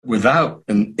without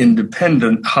an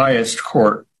independent highest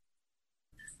court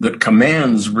that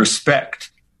commands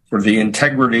respect for the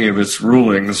integrity of its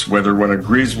rulings, whether one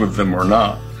agrees with them or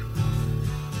not,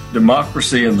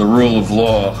 democracy and the rule of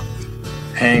law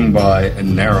hang by a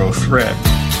narrow thread.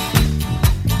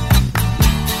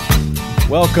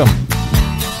 Welcome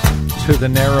to the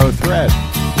narrow thread.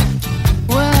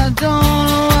 Well, I don't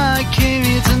know why I came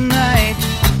here tonight.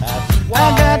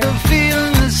 I got the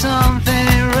feeling that something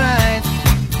ain't right.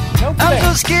 I'm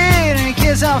so scared in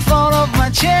case I fall off my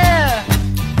chair,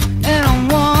 and I'm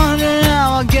wondering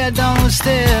how I'll get down the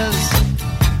stairs.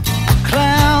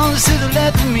 Clowns to the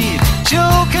left of me,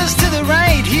 jokers to the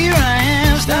right. Here I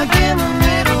am, stuck in the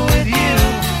middle with you.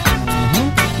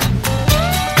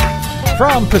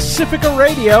 From Pacifica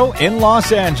Radio in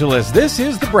Los Angeles, this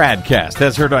is the BradCast,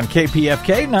 as heard on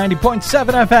KPFK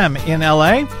 90.7 FM in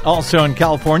LA, also in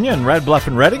California in Red Bluff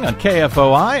and Redding on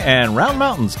KFOI, and Round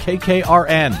Mountains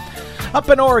KKRN. Up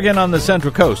in Oregon on the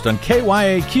Central Coast on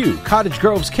KYAQ, Cottage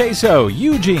Grove's KSO,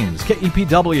 Eugene's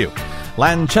KEPW,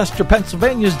 Lancaster,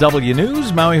 Pennsylvania's W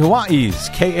News, Maui, Hawaii's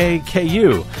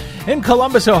KAKU, in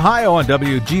Columbus, Ohio on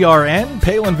WGRN,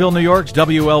 Palinville, New York's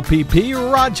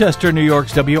WLPP, Rochester, New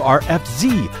York's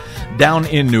WRFZ, down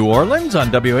in New Orleans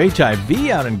on WHIV,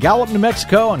 out in Gallup, New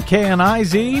Mexico on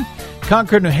KNIZ,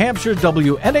 Concord, New Hampshire's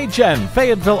WNHN,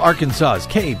 Fayetteville, Arkansas's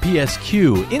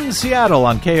KPSQ, in Seattle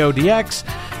on KODX,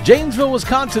 Janesville,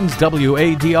 Wisconsin's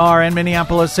WADR, and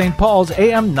Minneapolis, St. Paul's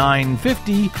AM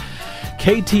 950,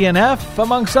 KTNF,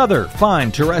 amongst other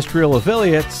fine terrestrial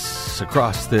affiliates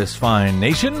across this fine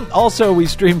nation. Also, we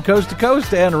stream coast to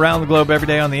coast and around the globe every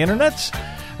day on the internets,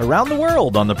 around the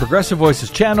world on the Progressive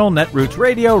Voices channel, Netroots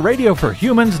Radio, Radio for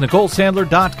Humans,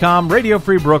 NicoleSandler.com, Radio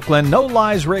Free Brooklyn, No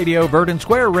Lies Radio, Verdant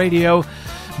Square Radio,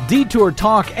 Detour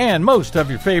Talk, and most of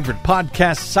your favorite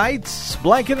podcast sites,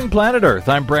 blanketing planet Earth.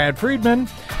 I'm Brad Friedman,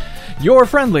 your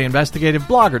friendly investigative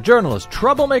blogger, journalist,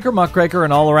 troublemaker, muckraker,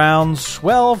 and all-around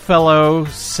swell fellow,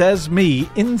 says me,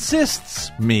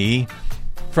 insists me,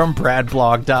 from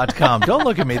BradBlog.com. Don't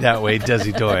look at me that way,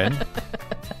 Desi Doyen.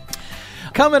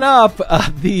 Coming up,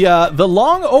 the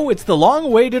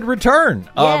long-awaited return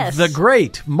of the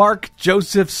great Mark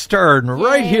Joseph Stern. Yay.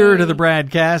 Right here to the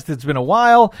BradCast. It's been a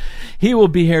while. He will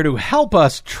be here to help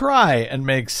us try and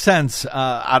make sense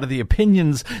out of the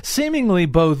opinions, seemingly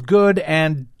both good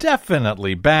and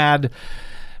definitely bad,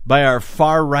 by our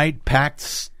far-right packed,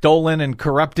 stolen, and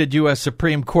corrupted U.S.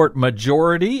 Supreme Court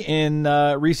majority in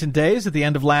recent days at the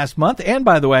end of last month. And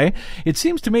by the way, it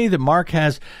seems to me that Mark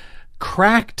has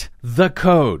cracked the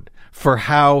code for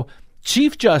how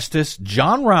Chief Justice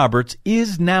John Roberts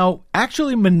is now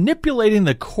actually manipulating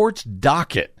the court's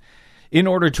docket in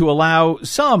order to allow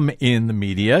some in the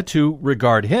media to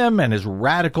regard him and his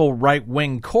radical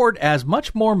right-wing court as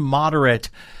much more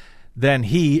moderate than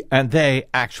he and they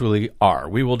actually are.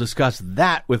 We will discuss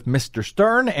that with Mr.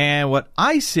 Stern and what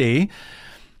I see,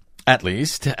 at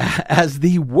least, as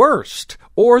the worst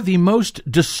or the most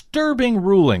disturbing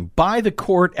ruling by the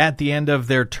court at the end of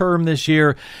their term this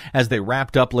year, as they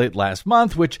wrapped up late last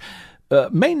month, which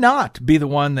may not be the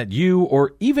one that you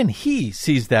or even he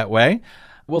sees that way.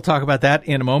 We'll talk about that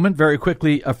in a moment. Very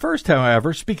quickly, first,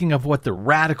 however, speaking of what the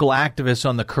radical activists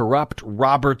on the corrupt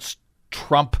Roberts,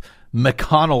 Trump,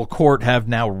 McConnell court have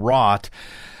now wrought,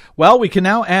 well, we can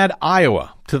now add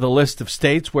Iowa to the list of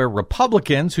states where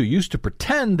Republicans who used to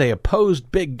pretend they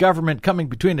opposed big government coming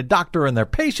between a doctor and their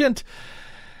patient,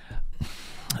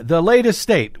 the latest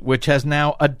state which has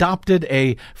now adopted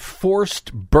a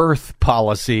forced birth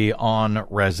policy on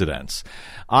residents.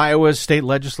 Iowa's state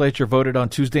legislature voted on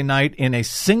Tuesday night in a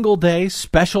single-day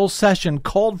special session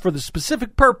called for the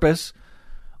specific purpose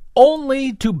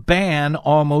only to ban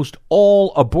almost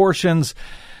all abortions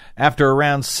after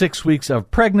around 6 weeks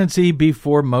of pregnancy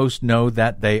before most know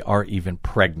that they are even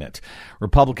pregnant.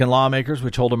 Republican lawmakers,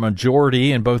 which hold a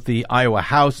majority in both the Iowa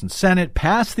House and Senate,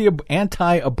 passed the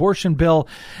anti-abortion bill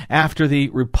after the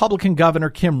Republican Governor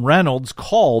Kim Reynolds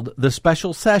called the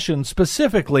special session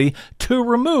specifically to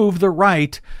remove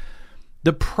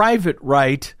the private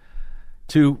right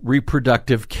to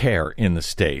reproductive care in the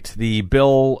state. The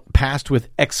bill passed with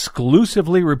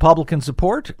exclusively Republican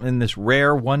support in this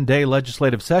rare one-day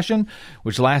legislative session,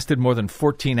 which lasted more than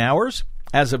 14 hours.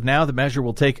 As of now, the measure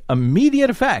will take immediate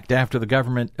effect after the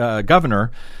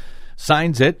governor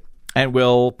signs it and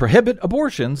will prohibit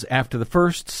abortions after the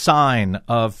first sign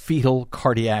of fetal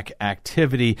cardiac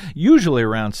activity, usually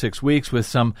around 6 weeks, with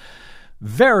some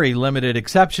very limited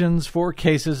exceptions for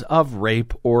cases of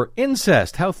rape or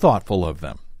incest. How thoughtful of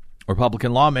them.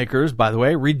 Republican lawmakers, by the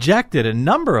way, rejected a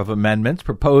number of amendments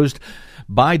proposed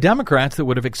by Democrats that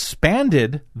would have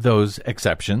expanded those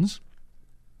exceptions.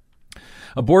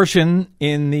 Abortion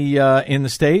in the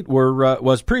state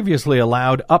was previously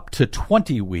allowed up to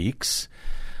 20 weeks.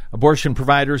 Abortion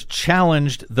providers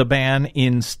challenged the ban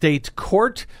in state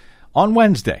court on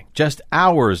Wednesday, just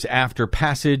hours after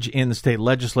passage in the state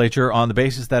legislature, on the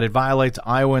basis that it violates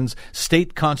Iowans'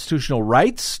 state constitutional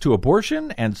rights to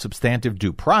abortion and substantive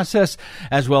due process,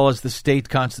 as well as the state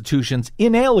constitution's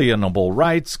inalienable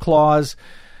rights clause,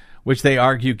 which they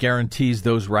argue guarantees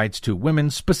those rights to women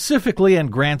specifically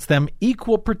and grants them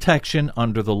equal protection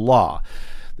under the law.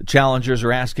 The challengers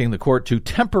are asking the court to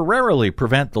temporarily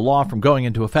prevent the law from going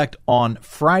into effect on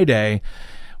Friday,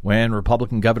 when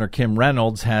Republican Governor Kim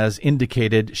Reynolds has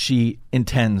indicated she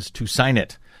intends to sign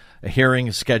it. A hearing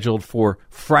is scheduled for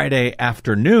Friday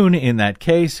afternoon in that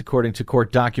case, according to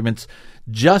court documents,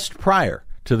 just prior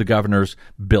to the governor's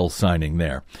bill signing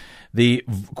there. The,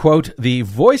 quote, "The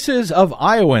voices of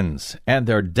Iowans and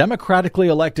their democratically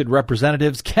elected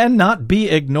representatives cannot be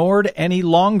ignored any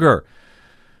longer,"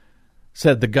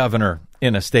 said the governor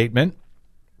in a statement.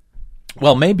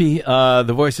 Well, maybe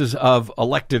the voices of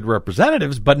elected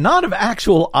representatives, but not of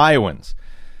actual Iowans.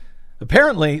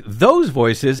 Apparently, those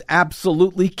voices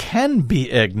absolutely can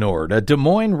be ignored. A Des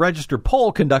Moines Register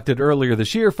poll conducted earlier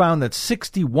this year found that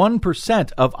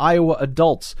 61% of Iowa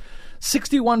adults,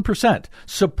 61%,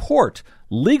 support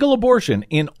legal abortion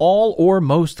in all or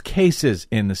most cases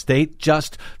in the state.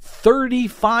 Just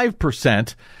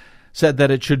 35% said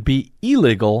that it should be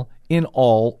illegal in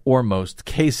all or most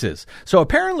cases. So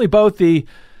apparently both the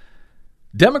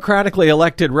democratically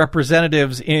elected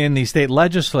representatives in the state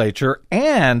legislature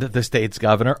and the state's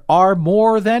governor are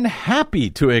more than happy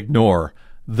to ignore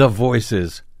the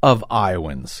voices of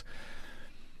Iowans.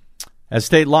 As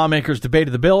state lawmakers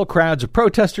debated the bill, crowds of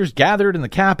protesters gathered in the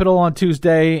Capitol on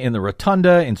Tuesday in the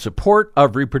Rotunda in support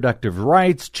of reproductive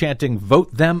rights, chanting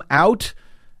 "Vote them out"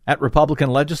 at Republican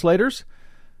legislators.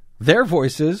 Their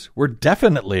voices were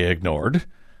definitely ignored.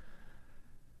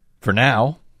 For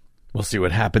now, we'll see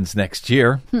what happens next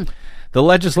year. The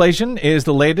legislation is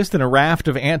the latest in a raft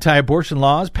of anti-abortion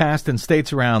laws passed in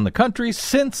states around the country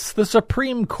since the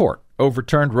Supreme Court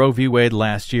overturned Roe v. Wade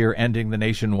last year, ending the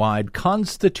nationwide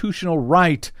constitutional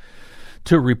right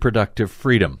to reproductive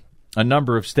freedom. A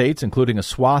number of states, including a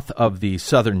swath of the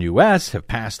southern U.S., have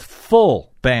passed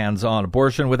full bans on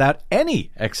abortion without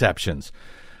any exceptions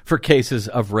for cases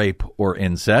of rape or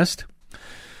incest.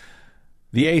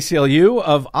 The ACLU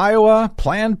of Iowa,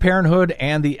 Planned Parenthood,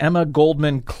 and the Emma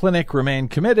Goldman Clinic remain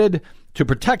committed to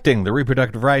protecting the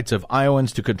reproductive rights of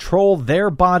Iowans to control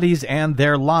their bodies and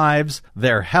their lives,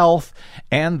 their health,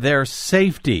 and their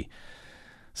safety,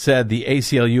 said the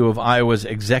ACLU of Iowa's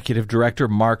executive director,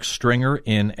 Mark Stringer,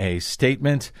 in a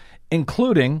statement,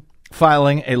 including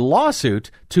filing a lawsuit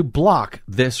to block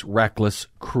this reckless,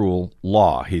 cruel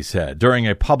law, he said. During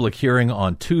a public hearing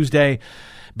on Tuesday,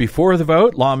 before the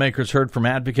vote, lawmakers heard from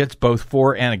advocates both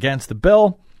for and against the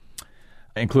bill,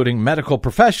 including medical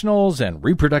professionals and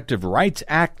reproductive rights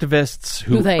activists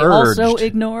who they urged, also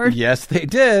ignored? Yes, they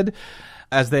did,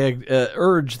 as they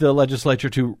urged the legislature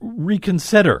to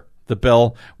reconsider the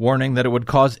bill, warning that it would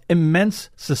cause immense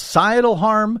societal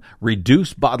harm,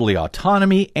 reduce bodily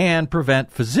autonomy, and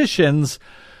prevent physicians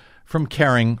from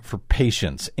caring for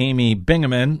patients. Amy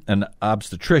Bingaman, an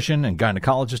obstetrician and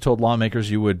gynecologist, told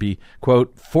lawmakers you would be,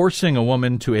 quote, forcing a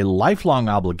woman to a lifelong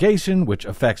obligation which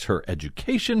affects her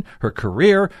education, her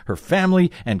career, her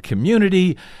family, and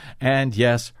community. And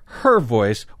yes, her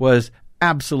voice was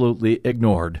absolutely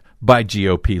ignored by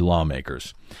GOP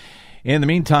lawmakers. In the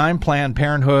meantime, Planned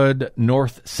Parenthood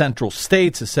North Central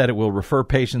States has said it will refer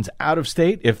patients out of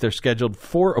state if they're scheduled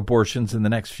for abortions in the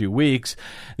next few weeks.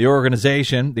 The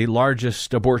organization, the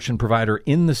largest abortion provider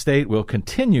in the state, will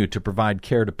continue to provide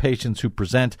care to patients who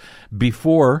present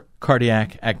before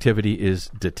cardiac activity is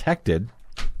detected.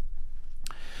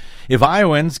 If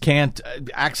Iowans can't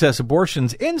access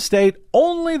abortions in-state,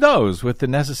 only those with the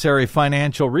necessary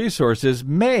financial resources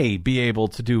may be able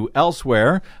to do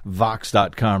elsewhere,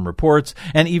 Vox.com reports,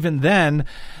 and even then,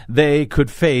 they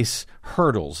could face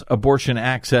hurdles. Abortion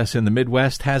access in the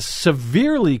Midwest has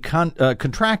severely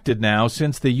contracted now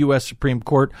since the U.S. Supreme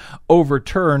Court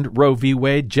overturned Roe v.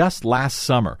 Wade just last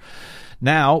summer.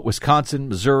 Now, Wisconsin,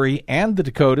 Missouri, and the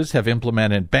Dakotas have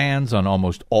implemented bans on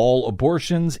almost all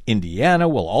abortions. Indiana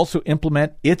will also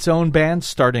implement its own bans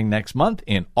starting next month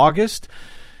in August.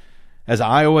 As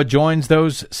Iowa joins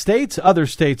those states, other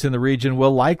states in the region will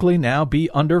likely now be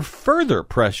under further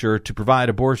pressure to provide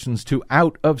abortions to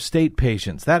out-of-state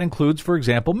patients. That includes, for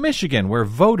example, Michigan, where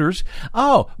voters,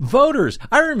 I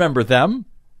remember them.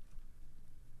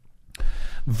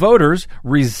 Voters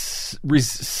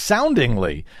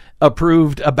resoundingly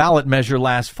approved a ballot measure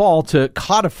last fall to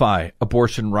codify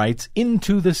abortion rights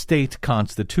into the state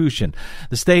constitution.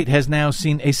 The state has now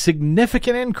seen a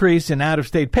significant increase in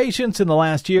out-of-state patients in the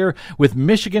last year, with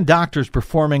Michigan doctors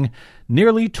performing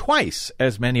nearly twice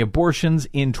as many abortions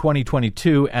in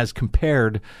 2022 as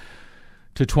compared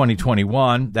to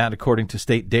 2021. That, according to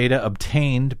state data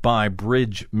obtained by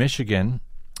Bridge, Michigan,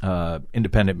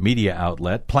 independent media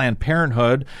outlet. Planned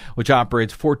Parenthood, which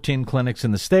operates 14 clinics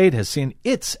in the state, has seen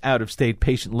its out-of-state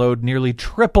patient load nearly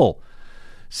triple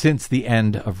since the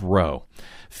end of Roe.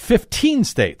 15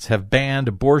 states have banned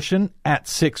abortion at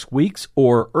 6 weeks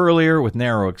or earlier, with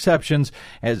narrow exceptions,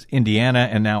 as Indiana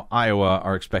and now Iowa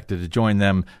are expected to join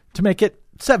them to make it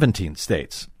 17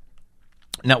 states.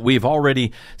 Now, we've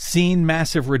already seen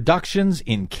massive reductions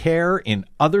in care in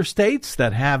other states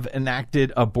that have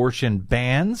enacted abortion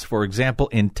bans. For example,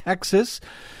 in Texas,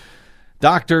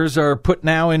 doctors are put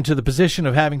now into the position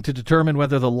of having to determine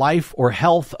whether the life or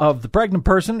health of the pregnant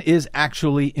person is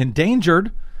actually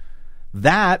endangered.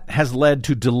 That has led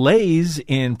to delays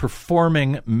in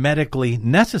performing medically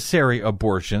necessary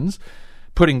abortions,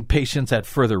 putting patients at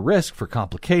further risk for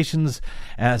complications,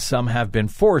 as some have been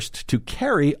forced to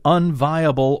carry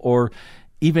unviable or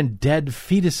even dead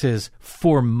fetuses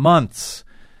for months.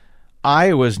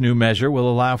 Iowa's new measure will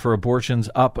allow for abortions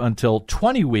up until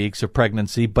 20 weeks of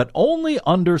pregnancy, but only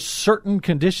under certain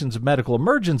conditions of medical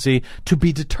emergency to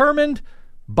be determined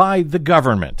by the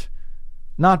government,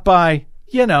 not by,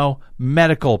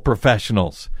 medical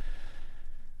professionals.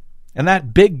 And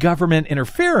that big government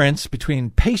interference between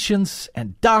patients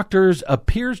and doctors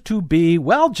appears to be,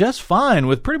 just fine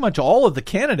with pretty much all of the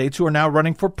candidates who are now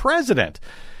running for president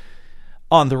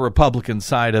on the Republican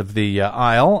side of the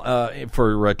aisle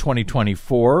for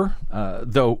 2024,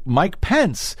 though Mike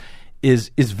Pence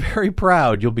is very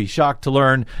proud, you'll be shocked to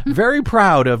learn, very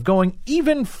proud of going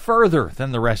even further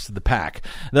than the rest of the pack.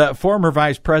 The former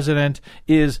vice president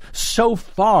is, so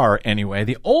far anyway,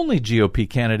 the only GOP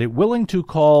candidate willing to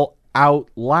call out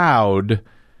loud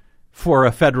for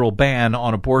a federal ban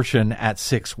on abortion at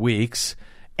 6 weeks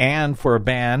and for a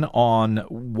ban on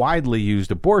widely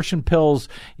used abortion pills,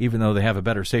 even though they have a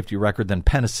better safety record than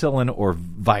penicillin or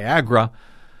Viagra.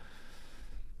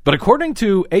 But according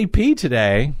to AP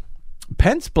today,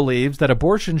 Pence believes that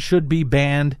abortion should be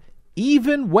banned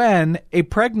even when a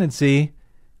pregnancy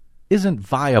isn't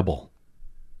viable.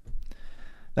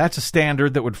 That's a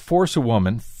standard that would force a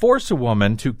woman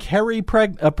to carry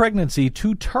a pregnancy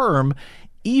to term,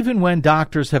 even when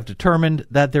doctors have determined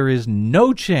that there is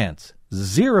no chance,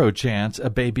 zero chance, a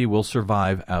baby will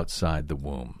survive outside the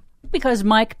womb. Because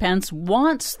Mike Pence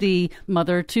wants the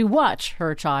mother to watch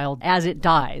her child as it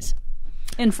dies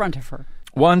in front of her.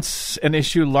 Once an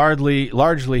issue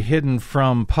largely hidden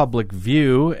from public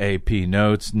view, AP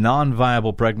notes,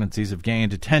 non-viable pregnancies have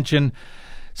gained attention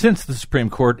since the Supreme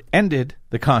Court ended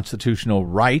the constitutional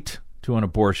right to an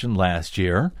abortion last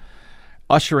year,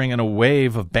 ushering in a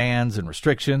wave of bans and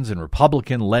restrictions in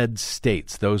Republican-led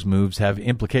states. Those moves have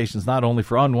implications not only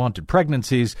for unwanted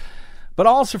pregnancies, but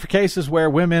also for cases where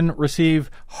women receive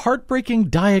heartbreaking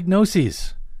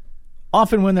diagnoses,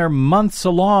 often when they're months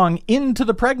along into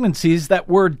the pregnancies that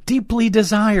were deeply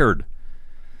desired.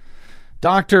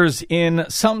 Doctors in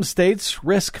some states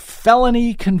risk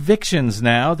felony convictions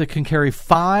now that can carry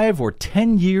 5 or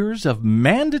 10 years of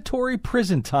mandatory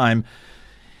prison time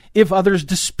if others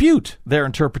dispute their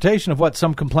interpretation of what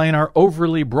some complain are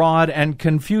overly broad and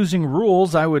confusing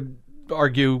rules, I would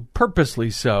argue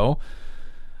purposely so,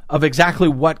 of exactly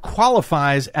what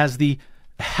qualifies as the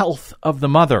health of the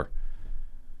mother.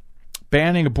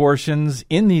 Banning abortions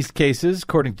in these cases,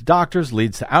 according to doctors,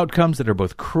 leads to outcomes that are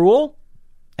both cruel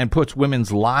and puts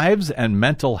women's lives and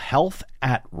mental health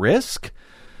at risk.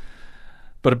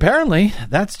 But apparently,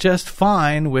 that's just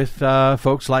fine with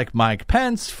folks like Mike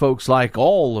Pence, folks like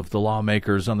all of the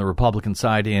lawmakers on the Republican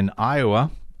side in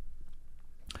Iowa.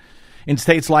 In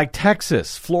states like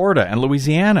Texas, Florida, and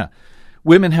Louisiana,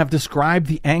 women have described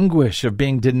the anguish of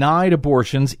being denied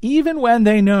abortions even when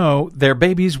they know their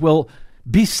babies will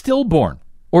be stillborn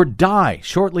or die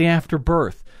shortly after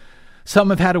birth. Some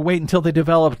have had to wait until they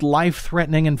developed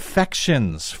life-threatening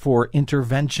infections for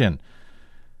intervention.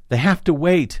 They have to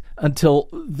wait until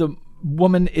the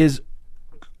woman is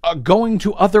going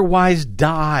to otherwise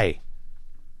die.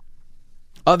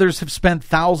 Others have spent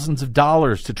thousands of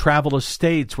dollars to travel to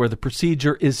states where the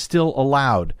procedure is still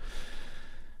allowed.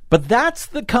 But that's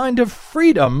the kind of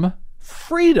freedom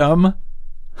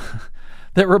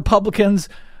that Republicans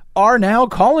are now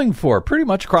calling for pretty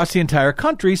much across the entire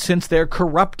country since their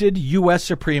corrupted U.S.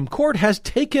 Supreme Court has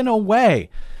taken away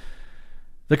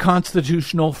the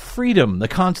constitutional freedom, the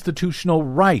constitutional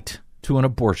right to an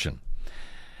abortion.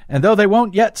 And though they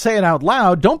won't yet say it out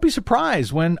loud, don't be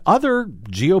surprised when other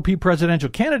GOP presidential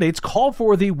candidates call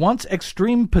for the once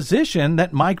extreme position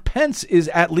that Mike Pence is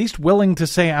at least willing to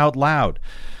say out loud.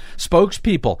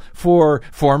 Spokespeople for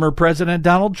former President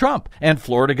Donald Trump and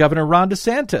Florida Governor Ron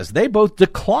DeSantis, they both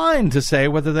declined to say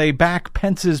whether they back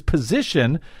Pence's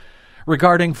position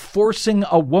regarding forcing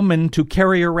a woman to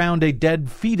carry around a dead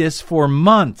fetus for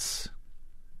months.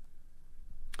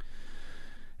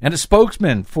 And a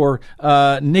spokesman for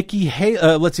South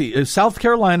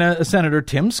Carolina Senator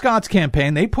Tim Scott's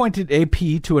campaign, they pointed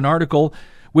AP to an article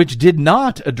which did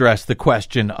not address the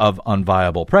question of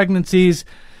unviable pregnancies.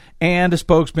 And a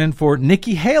spokesman for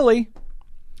Nikki Haley.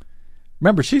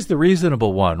 Remember, she's the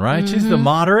reasonable one, right? Mm-hmm. She's the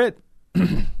moderate.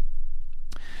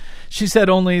 She said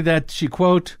only that she,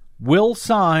 quote, will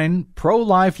sign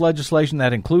pro-life legislation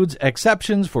that includes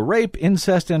exceptions for rape,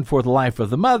 incest, and for the life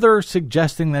of the mother,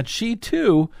 suggesting that she,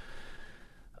 too,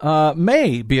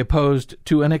 may be opposed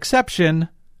to an exception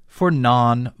for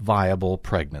non-viable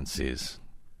pregnancies.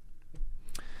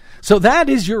 So that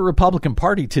is your Republican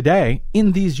Party today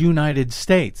in these United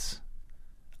States.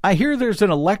 I hear there's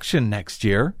an election next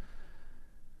year.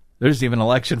 There's even an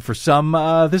election for some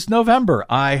this November.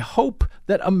 I hope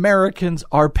that Americans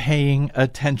are paying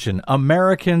attention.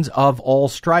 Americans of all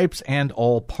stripes and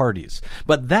all parties.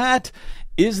 But that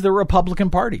is the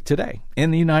Republican Party today in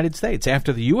the United States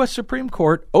after the U.S. Supreme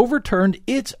Court overturned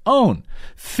its own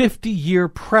 50-year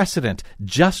precedent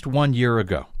just 1 year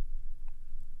ago.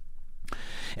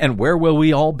 And where will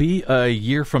we all be a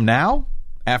year from now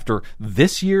after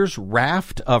this year's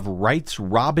raft of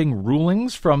rights-robbing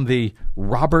rulings from the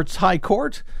Roberts High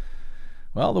Court?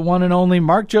 Well, the one and only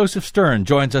Mark Joseph Stern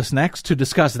joins us next to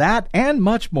discuss that and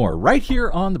much more right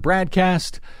here on the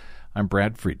BradCast. I'm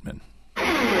Brad Friedman.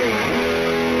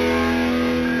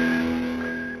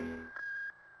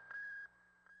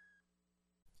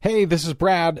 Hey, this is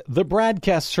Brad. The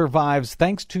BradCast survives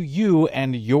thanks to you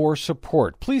and your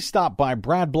support. Please stop by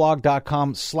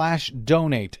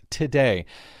bradblog.com/donate today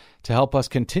to help us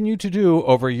continue to do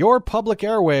over your public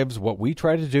airwaves what we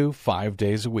try to do 5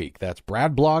 days a week. That's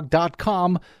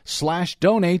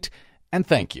bradblog.com/donate, and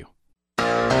thank you.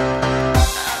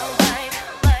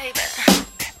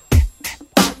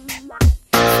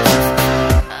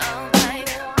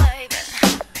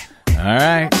 All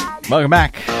right, welcome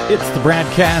back. It's the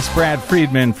BradCast, Brad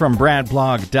Friedman from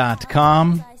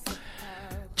bradblog.com.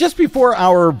 Just before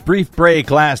our brief break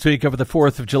last week over the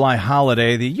 4th of July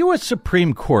holiday, the U.S.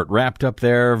 Supreme Court wrapped up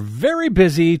their very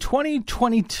busy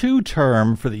 2022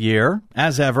 term for the year,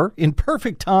 as ever, in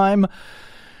perfect time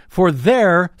for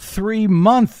their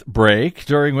 3-month break,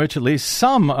 during which at least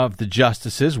some of the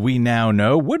justices we now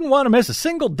know wouldn't want to miss a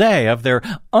single day of their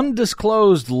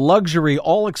undisclosed luxury,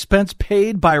 all-expense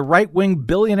paid by right-wing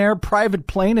billionaire private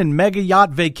plane and mega yacht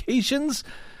vacations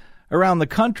around the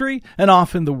country and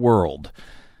often the world.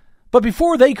 But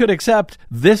before they could accept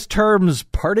this term's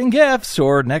parting gifts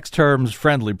or next term's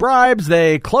friendly bribes,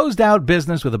 they closed out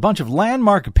business with a bunch of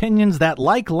landmark opinions that,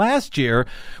 like last year,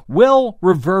 will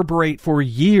reverberate for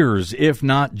years, if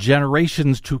not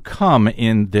generations to come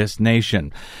in this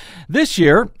nation. This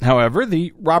year, however,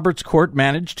 the Roberts Court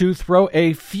managed to throw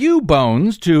a few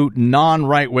bones to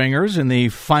non-right-wingers in the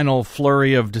final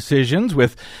flurry of decisions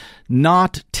with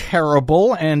not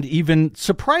terrible and even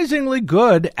surprisingly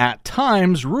good at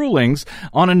times rulings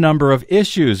on a number of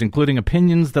issues, including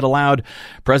opinions that allowed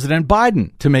President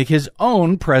Biden to make his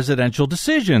own presidential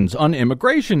decisions on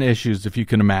immigration issues, if you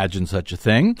can imagine such a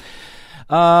thing.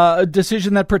 A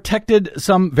decision that protected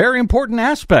some very important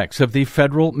aspects of the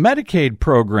federal Medicaid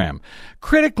program.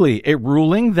 Critically, a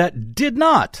ruling that did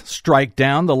not strike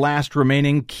down the last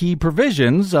remaining key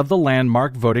provisions of the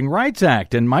landmark Voting Rights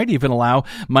Act and might even allow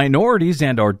minorities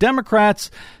and or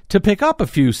Democrats to pick up a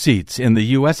few seats in the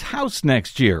U.S. House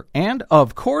next year. And,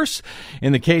 of course,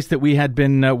 in the case that we had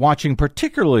been watching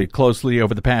particularly closely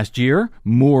over the past year,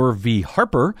 Moore v.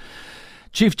 Harper,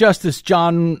 Chief Justice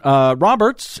John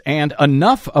Roberts and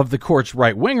enough of the court's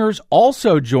right-wingers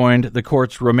also joined the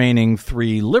court's remaining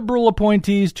 3 liberal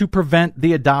appointees to prevent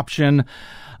the adoption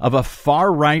of a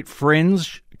far-right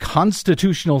fringe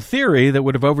constitutional theory that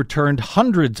would have overturned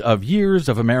hundreds of years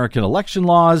of American election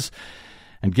laws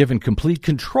and given complete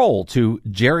control to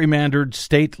gerrymandered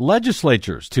state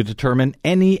legislatures to determine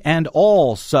any and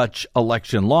all such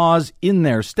election laws in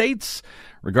their states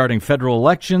regarding federal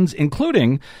elections,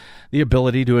 including the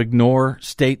ability to ignore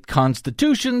state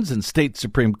constitutions and state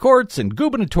Supreme Courts and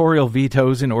gubernatorial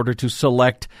vetoes in order to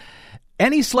select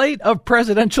any slate of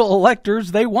presidential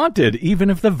electors they wanted, even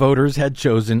if the voters had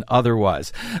chosen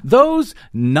otherwise. Those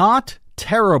not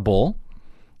terrible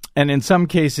And in some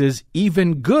cases,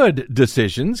 even good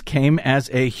decisions came as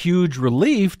a huge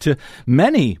relief to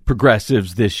many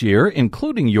progressives this year,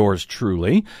 including yours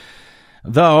truly.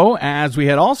 Though, as we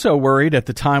had also worried at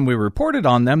the time we reported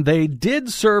on them, they did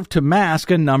serve to mask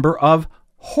a number of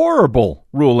horrible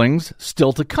rulings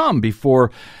still to come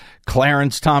before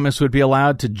Clarence Thomas would be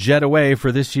allowed to jet away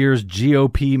for this year's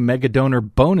GOP megadonor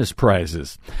bonus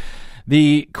prizes.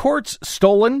 The court's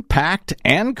stolen, packed,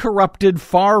 and corrupted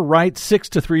far-right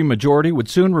 6-3 majority would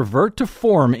soon revert to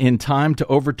form in time to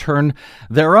overturn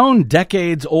their own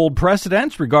decades-old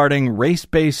precedents regarding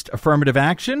race-based affirmative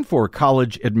action for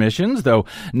college admissions, though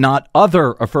not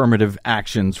other affirmative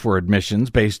actions for admissions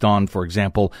based on, for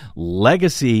example,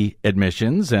 legacy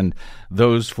admissions and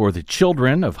those for the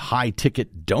children of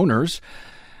high-ticket donors.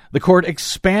 The court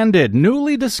expanded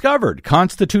newly discovered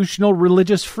constitutional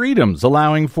religious freedoms,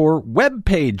 allowing for web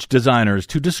page designers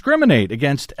to discriminate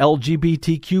against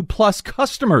LGBTQ plus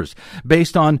customers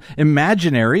based on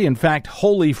imaginary, in fact,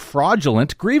 wholly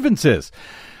fraudulent grievances.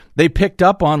 They picked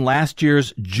up on last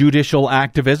year's judicial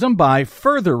activism by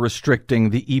further restricting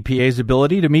the EPA's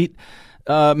ability to meet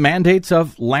mandates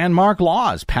of landmark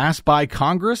laws passed by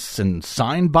Congress and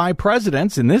signed by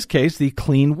presidents, in this case, the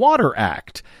Clean Water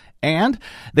Act. And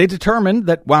they determined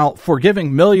that while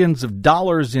forgiving millions of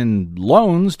dollars in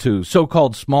loans to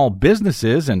so-called small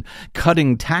businesses and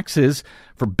cutting taxes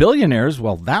for billionaires,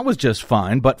 well, that was just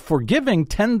fine. But forgiving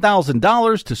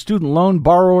 $10,000 to student loan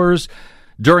borrowers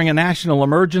during a national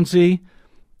emergency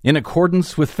in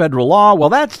accordance with federal law, well,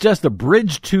 that's just a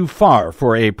bridge too far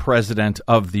for a president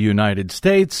of the United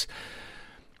States,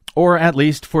 or at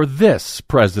least for this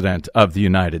president of the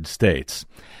United States.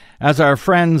 As our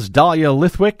friends Dahlia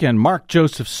Lithwick and Mark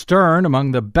Joseph Stern,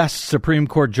 among the best Supreme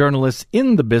Court journalists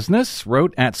in the business,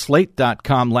 wrote at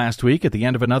Slate.com last week at the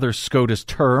end of another SCOTUS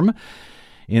term,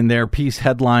 in their piece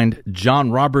headlined, "John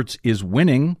Roberts is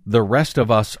winning, the rest of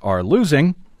us are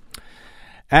losing."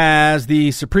 As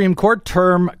the Supreme Court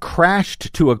term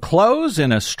crashed to a close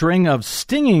in a string of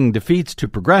stinging defeats to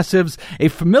progressives, a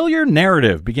familiar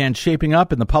narrative began shaping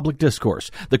up in the public discourse.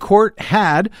 The court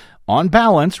had, on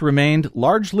balance, remained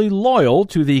largely loyal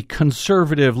to the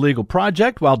conservative legal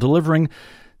project while delivering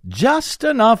just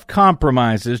enough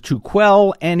compromises to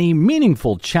quell any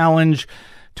meaningful challenge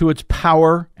to its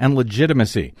power and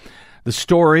legitimacy. The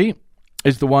story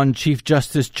is the one Chief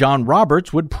Justice John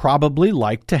Roberts would probably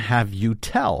like to have you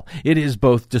tell. It is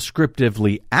both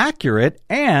descriptively accurate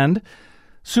and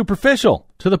superficial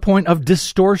to the point of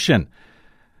distortion.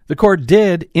 The court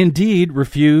did indeed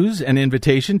refuse an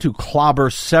invitation to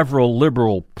clobber several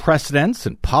liberal precedents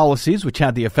and policies which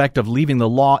had the effect of leaving the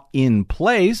law in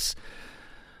place,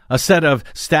 a set of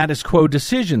status quo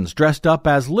decisions dressed up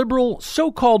as liberal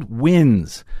so-called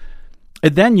wins.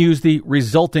 It then used the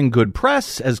resulting good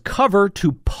press as cover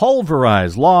to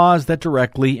pulverize laws that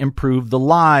directly improve the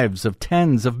lives of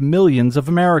tens of millions of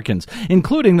Americans,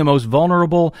 including the most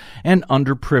vulnerable and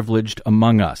underprivileged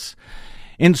among us.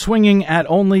 In swinging at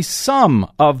only some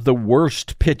of the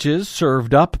worst pitches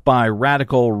served up by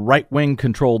radical right-wing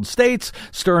controlled states,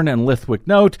 Stern and Lithwick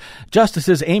note,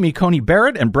 Justices Amy Coney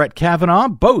Barrett and Brett Kavanaugh,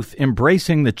 both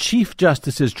embracing the Chief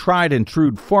Justice's tried and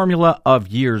true formula of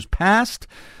years past,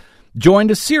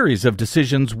 joined a series of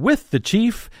decisions with the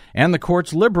chief and the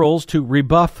court's liberals to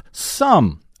rebuff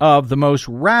some of the most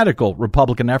radical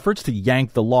Republican efforts to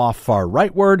yank the law far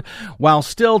rightward, while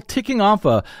still ticking off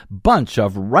a bunch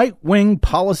of right-wing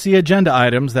policy agenda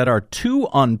items that are too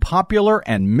unpopular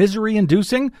and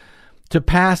misery-inducing to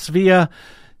pass via,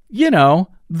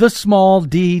 the small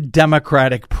d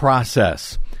democratic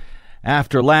process.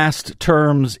 After last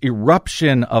term's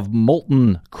eruption of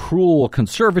molten, cruel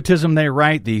conservatism, they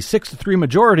write, the 6-3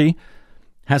 majority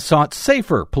has sought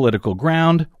safer political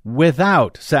ground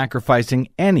without sacrificing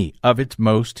any of its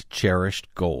most cherished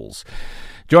goals.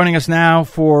 Joining us now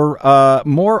for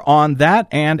more on that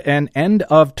and an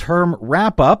end-of-term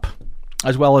wrap-up,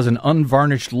 as well as an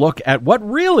unvarnished look at what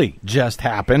really just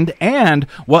happened and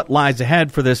what lies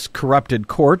ahead for this corrupted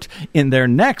court in their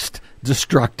next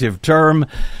destructive term,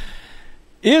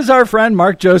 is our friend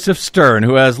Mark Joseph Stern,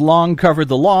 who has long covered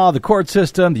the law, the court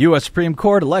system, the U.S. Supreme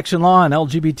Court, election law, and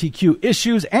LGBTQ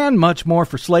issues, and much more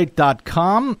for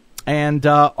Slate.com, and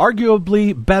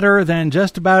arguably better than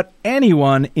just about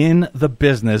anyone in the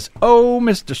business. Oh,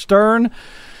 Mr. Stern,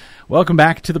 welcome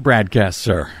back to the BradCast,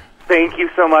 sir. Thank you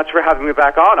so much for having me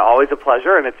back on. Always a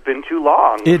pleasure, and it's been too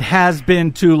long. It has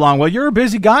been too long. Well, you're a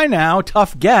busy guy now,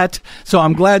 tough get, so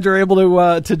I'm glad you're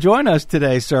able to join us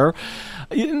today, sir.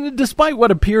 Despite what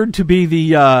appeared to be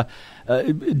the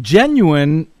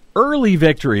genuine early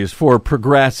victories for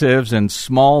progressives and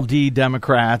small d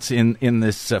Democrats in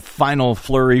this final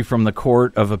flurry from the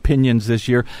court of opinions this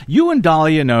year. You and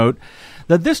Dahlia note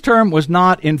that this term was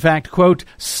not, in fact, quote,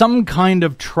 some kind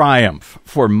of triumph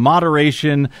for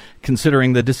moderation,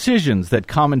 considering the decisions that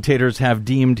commentators have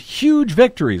deemed huge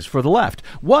victories for the left.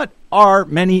 What are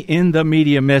many in the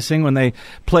media missing when they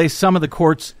place some of the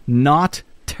court's not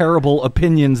terrible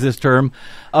opinions this term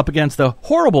up against the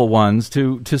horrible ones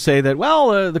to say that,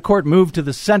 well, the court moved to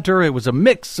the center. It was a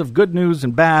mix of good news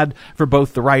and bad for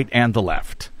both the right and the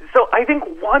left? So I think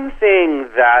one thing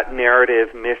that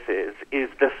narrative misses is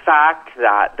the fact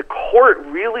that the court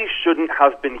really shouldn't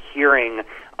have been hearing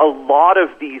a lot of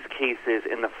these cases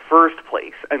in the first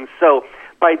place. And so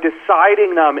by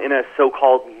deciding them in a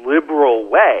so-called liberal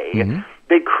way,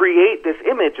 they create this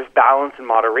image of balance and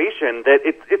moderation that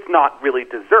it's not really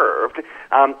deserved.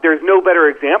 There's no better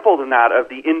example than that of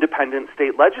the independent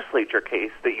state legislature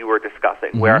case that you were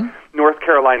discussing, where North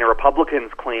Carolina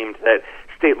Republicans claimed that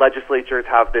state legislatures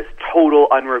have this total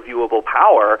unreviewable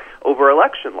power over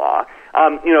election law.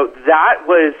 That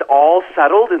was all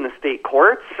settled in the state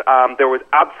courts. There was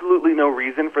absolutely no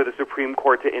reason for the Supreme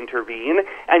Court to intervene,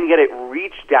 and yet it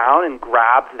reached down and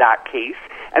grabbed that case.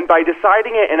 And by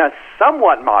deciding it in a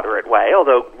somewhat moderate way,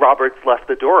 although Roberts left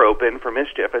the door open for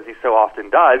mischief, as he so often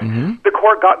does, the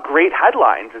court got great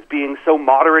headlines as being so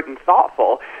moderate and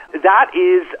thoughtful. That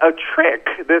is a trick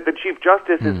that the Chief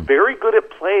Justice is very good at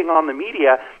playing on the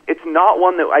media. It's not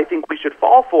one that I think we should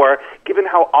fall for, given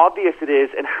how obvious it is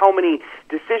and how many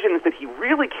decisions that he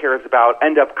really cares about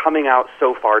end up coming out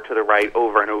so far to the right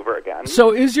over and over again.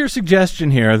 So is your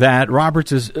suggestion here that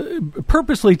Roberts is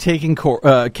purposely taking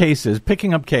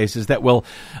picking up cases that will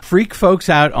freak folks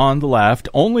out on the left,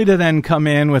 only to then come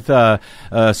in with a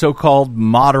so-called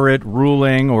moderate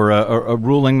ruling or a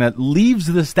ruling that leaves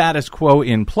the status quo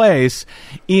in place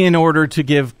in order to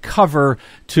give cover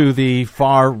to the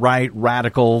far-right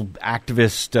radical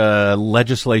activist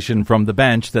legislation from the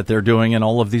bench that they're doing in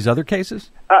all of these other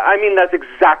cases? That's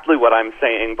exactly what I'm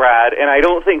saying, Brad, and I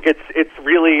don't think it's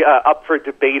really up for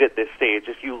debate at this stage.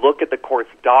 If you look at the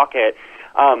court's docket,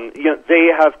 they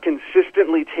have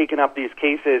consistently taken up these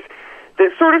cases that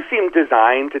sort of seem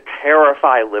designed to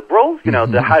terrify liberals.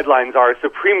 The headlines are,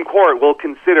 Supreme Court will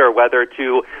consider whether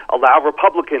to allow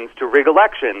Republicans to rig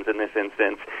elections in this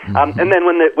instance. And then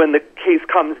when the case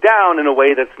comes down in a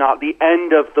way that's not the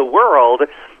end of the world,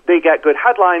 they get good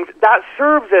headlines. That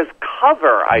serves as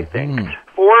cover, I think,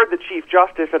 for the Chief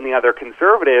Justice and the other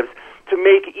conservatives to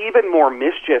make even more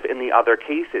mischief in the other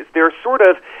cases. They're sort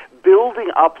of building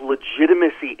up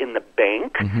legitimacy in the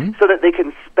bank so that they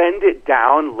can spend it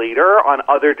down later on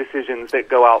other decisions that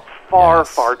go out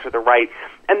far to the right.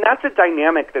 And that's a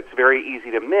dynamic that's very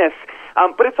easy to miss.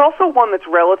 But it's also one that's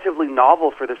relatively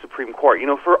novel for the Supreme Court.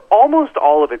 For almost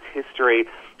all of its history,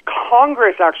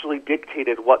 Congress actually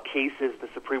dictated what cases the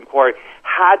Supreme Court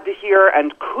had to hear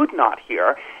and could not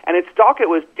hear, and its docket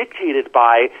was dictated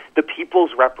by the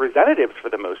people's representatives for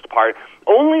the most part.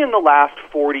 Only in the last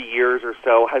 40 years or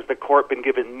so has the court been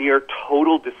given near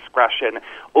total discretion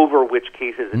over which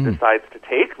cases it decides to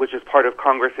take, which is part of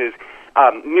Congress's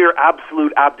near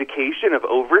absolute abdication of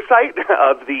oversight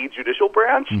of the judicial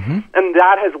branch. And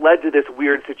that has led to this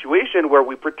weird situation where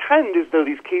we pretend as though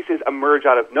these cases emerge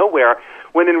out of nowhere,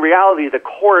 when in reality the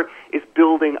court is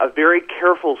building a very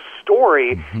careful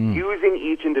story using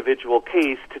each individual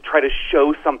case to try to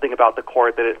show something about the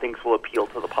court that it thinks will appeal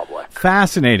to the public.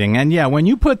 Fascinating. And when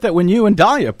you and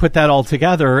Dahlia put that all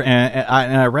together, and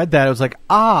I read that, I was like,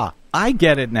 I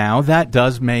get it now. That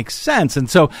does make sense. And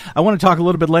so I want to talk a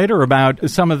little bit later about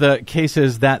some of the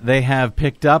cases that they have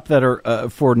picked up that are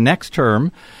for next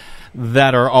term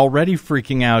that are already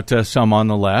freaking out some on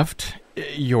the left,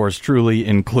 yours truly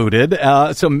included,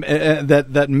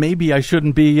 that maybe I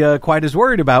shouldn't be quite as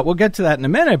worried about. We'll get to that in a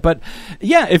minute. But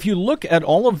if you look at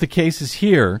all of the cases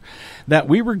here that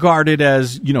we regarded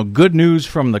as, good news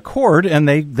from the court, and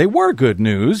they were good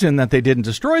news in that they didn't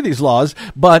destroy these laws,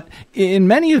 but in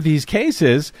many of these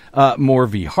cases, Moore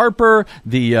v. Harper,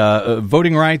 the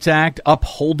Voting Rights Act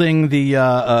upholding the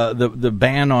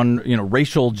ban on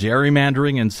racial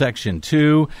gerrymandering in Section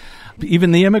 2,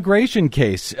 even the immigration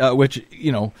case, which,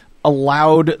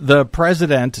 allowed the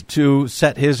president to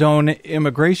set his own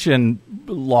immigration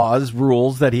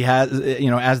rules that he has,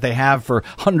 as they have for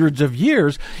hundreds of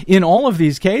years. In all of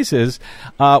these cases,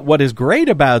 what is great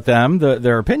about them,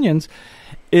 their opinions,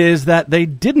 is that they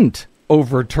didn't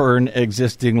overturn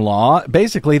existing law.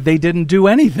 Basically, they didn't do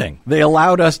anything. They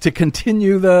allowed us to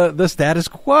continue the status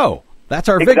quo. That's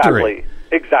our victory.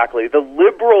 Exactly. The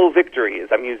liberal victories,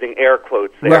 I'm using air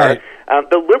quotes there,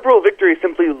 The liberal victories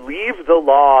simply leave the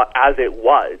law as it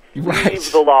was,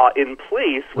 leave the law in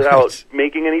place without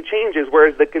making any changes,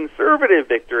 whereas the conservative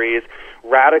victories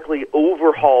radically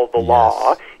overhaul the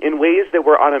law in ways that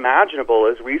were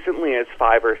unimaginable as recently as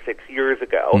 5 or 6 years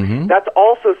ago. That's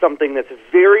also something that's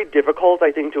very difficult,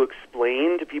 I think, to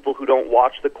explain to people who don't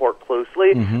watch the court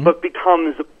closely, but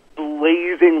becomes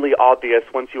blazingly obvious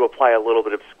once you apply a little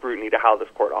bit of scrutiny to how this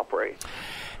court operates.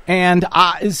 And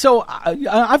so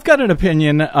I've got an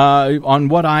opinion on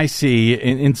what I see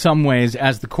in some ways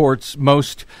as the court's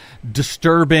most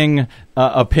disturbing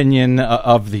opinion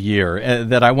of the year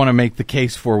that I want to make the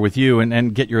case for with you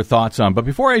and get your thoughts on. But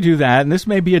before I do that, and this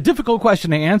may be a difficult question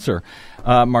to answer,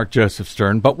 Mark Joseph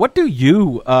Stern, but what do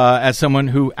you, as someone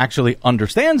who actually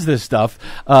understands this stuff,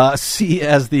 see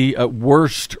as the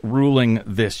worst ruling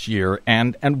this year,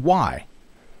 and why?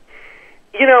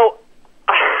 You know,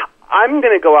 I'm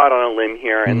going to go out on a limb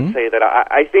here and say that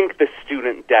I think the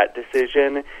student debt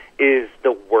decision is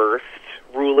the worst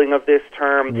ruling of this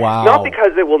term. Wow. Not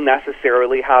because it will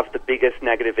necessarily have the biggest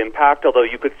negative impact, although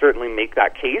you could certainly make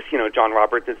that case. You know, John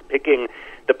Roberts is picking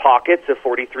the pockets of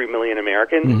 43 million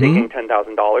Americans, taking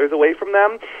 $10,000 away from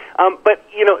them. But,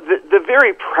 you know, the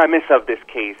very premise of this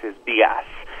case is BS.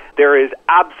 There is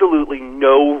absolutely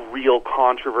no real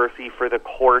controversy for the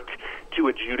court to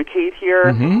adjudicate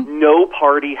here. No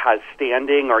party has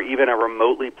standing or even a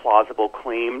remotely plausible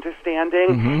claim to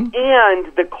standing.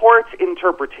 And the court's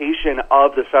interpretation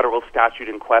of the federal statute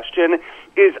in question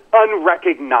is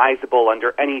unrecognizable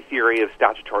under any theory of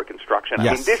statutory construction. I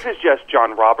mean, this is just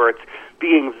John Roberts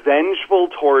being vengeful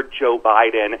toward Joe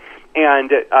Biden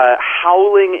and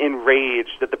howling in rage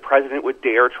that the president would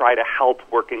dare try to help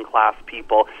working-class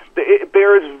people. It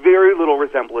bears very little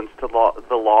resemblance to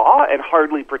the law and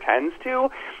hardly pretends to.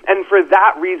 And for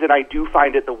that reason, I do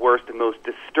find it the worst and most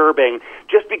disturbing,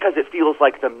 just because it feels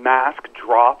like the mask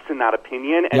drops in that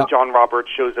opinion, and John Roberts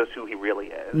shows us who he really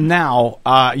is. Now,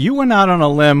 you went out on a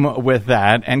limb with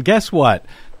that, and guess what?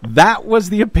 That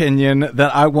was the opinion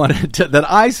that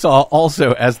I saw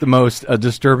also as the most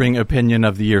disturbing opinion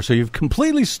of the year. So you've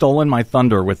completely stolen my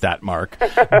thunder with that, Mark.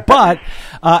 But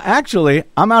actually,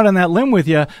 I'm out on that limb with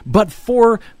you, but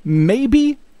for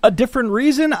maybe a different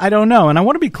reason. I don't know. And I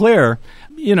want to be clear.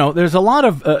 You know, there was a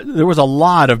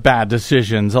lot of bad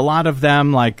decisions. A lot of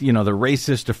them, like, you know, the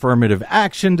racist affirmative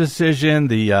action decision,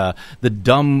 the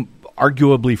dumb,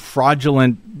 arguably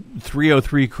fraudulent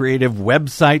 303 creative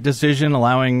website decision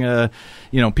allowing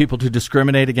people to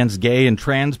discriminate against gay and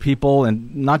trans people,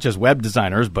 and not just web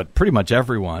designers but pretty much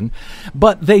everyone.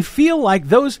 But they feel like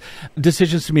those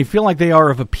decisions to me feel like they are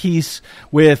of a piece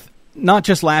with not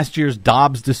just last year's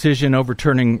Dobbs decision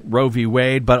overturning Roe v.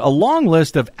 Wade, but a long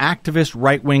list of activist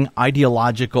right-wing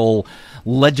ideological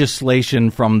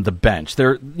legislation from the bench.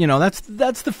 That's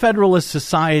the Federalist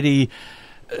Society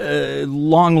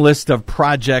long list of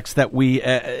projects that we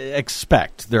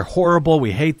expect. They're horrible,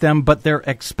 we hate them, but they're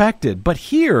expected. But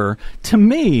here, to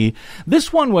me,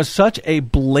 this one was such a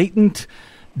blatant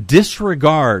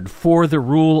disregard for the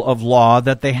rule of law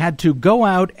that they had to go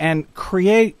out and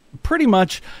create pretty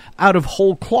much out of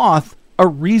whole cloth a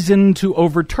reason to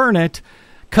overturn it,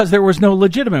 because there was no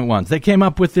legitimate ones. They came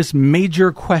up with this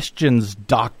major questions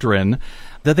doctrine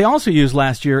that they also used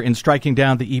last year in striking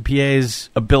down the EPA's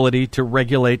ability to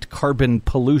regulate carbon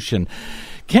pollution.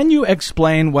 Can you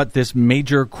explain what this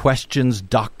major questions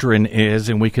doctrine is,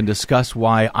 and we can discuss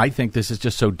why I think this is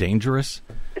just so dangerous?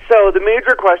 So the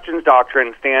major questions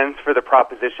doctrine stands for the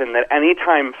proposition that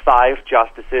anytime 5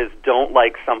 justices don't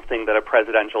like something that a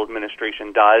presidential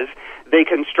administration does, they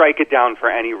can strike it down for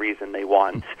any reason they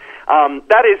want.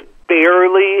 That is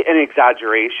barely an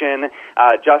exaggeration.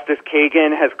 Justice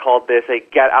Kagan has called this a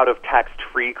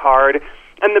get-out-of-text-free card.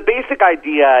 And the basic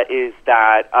idea is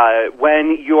that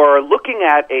when you're looking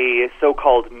at a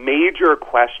so-called major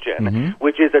question,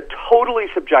 which is a totally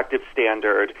subjective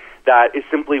standard that is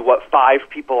simply what 5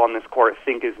 people on this court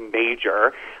think is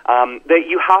major, that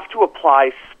you have to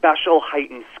apply special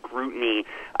heightened scrutiny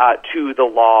to the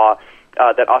law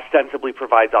that ostensibly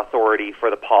provides authority for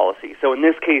the policy. So in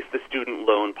this case, the student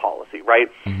loan policy, right?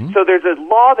 So there's a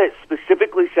law that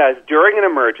specifically says during an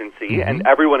emergency, and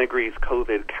everyone agrees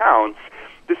COVID counts,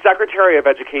 the Secretary of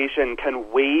Education can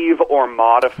waive or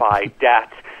modify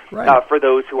debt for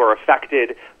those who are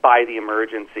affected by the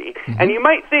emergency. And you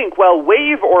might think, well,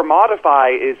 waive or modify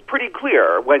is pretty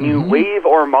clear. When you waive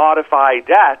or modify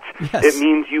debt, it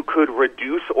means you could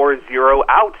reduce or zero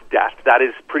out debt. That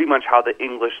is pretty much how the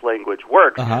English language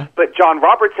works. But John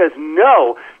Roberts says,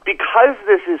 no, because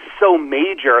this is so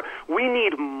major, we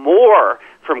need more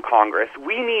from Congress.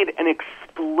 We need an explicit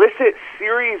explicit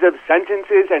series of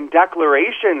sentences and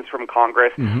declarations from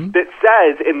Congress that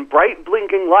says in bright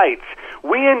blinking lights,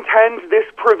 we intend this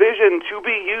provision to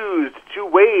be used to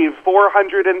waive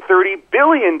 $430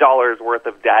 billion worth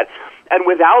of debt. And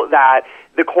without that,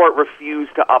 the court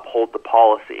refused to uphold the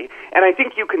policy. And I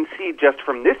think you can see just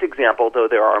from this example, though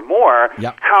there are more,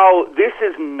 how this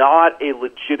is not a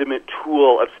legitimate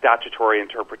tool of statutory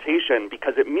interpretation,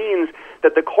 because it means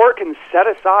that the court can set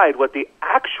aside what the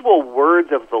actual words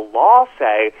of the law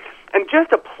say and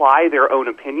just apply their own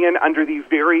opinion under the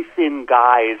very thin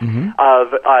guise of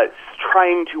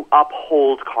trying to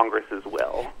uphold Congress's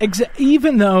will.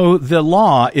 Even though the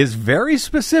law is very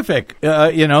specific,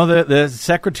 the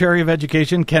Secretary of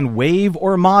Education can waive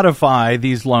or modify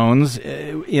these loans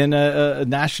in a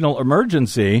national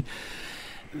emergency.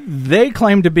 They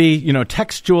claim to be,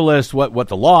 textualist, what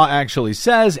the law actually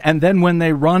says, and then when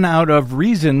they run out of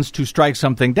reasons to strike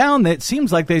something down, it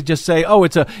seems like they just say,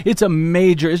 it's a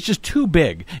major, it's just too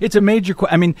big. It's a major,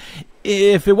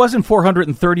 if it wasn't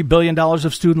 $430 billion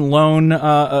of student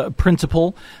loan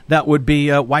principal that would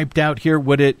be wiped out here,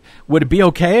 would it be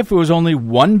okay if it was only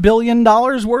 $1 billion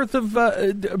worth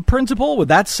of principal? Would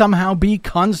that somehow be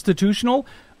constitutional?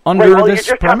 Under well, this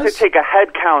you just premise? have to take a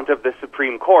head count of the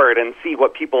Supreme Court and see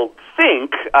what people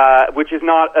think, which is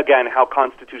not, again, how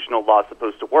constitutional law is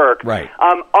supposed to work. Right.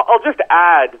 I'll just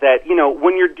add that,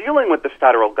 when you're dealing with the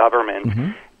federal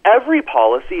government, every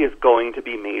policy is going to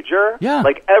be major. Yeah.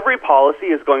 Like, every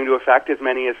policy is going to affect as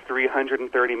many as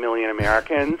 330 million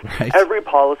Americans. Right. Every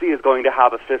policy is going to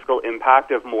have a fiscal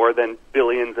impact of more than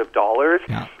billions of dollars.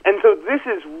 Yeah. And so this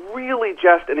is really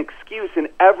just an excuse in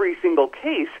every single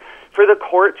case for the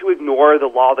court to ignore the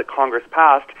law that Congress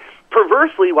passed,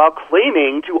 perversely while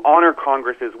claiming to honor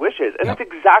Congress's wishes. And that's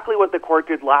exactly what the court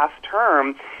did last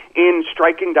term in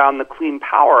striking down the Clean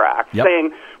Power Act,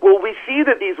 saying, well, we see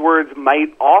that these words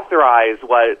might authorize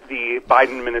what the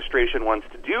Biden administration wants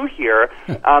to do here,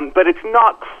 but it's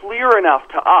not clear enough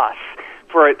to us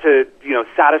for it to,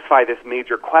 satisfy this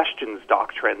major questions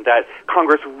doctrine that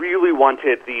Congress really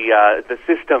wanted the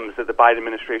systems that the Biden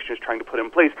administration is trying to put in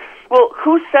place. Well,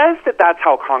 who says that that's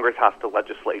how Congress has to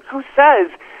legislate? Who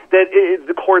says that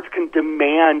the courts can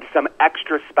demand some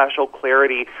extra special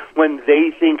clarity when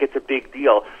they think it's a big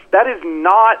deal? That is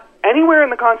not anywhere in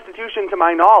the Constitution, to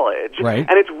my knowledge. Right.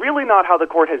 And it's really not how the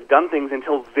court has done things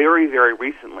until very, very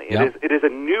recently. It is a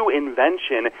new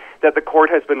invention that the court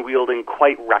has been wielding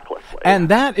quite recklessly. And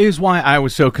that is why I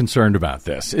was so concerned about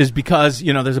this, is because,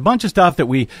 there's a bunch of stuff that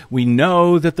we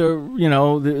know that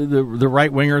the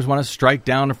right wingers want to strike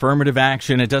down affirmative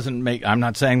action. It doesn't make, I'm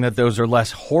not saying that those are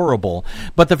less horrible,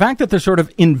 but the fact that they're sort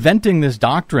of inventing this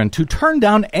doctrine to turn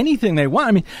down anything they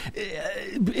want,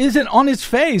 isn't on its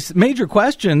face major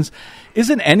questions.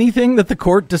 Isn't anything that the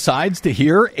court decides to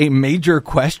hear a major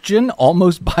question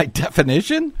almost by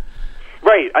definition?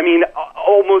 Right.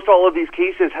 Almost all of these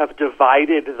cases have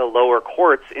divided the lower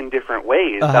courts in different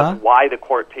ways. That's why the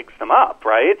court takes them up,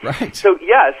 right? Right. So,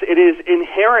 yes, it is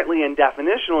inherently and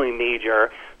definitionally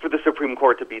major for the Supreme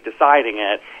Court to be deciding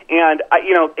it. And,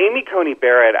 Amy Coney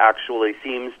Barrett actually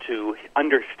seems to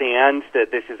understand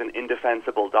that this is an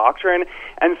indefensible doctrine,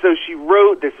 and so she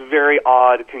wrote this very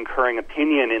odd concurring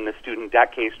opinion in the student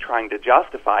debt case trying to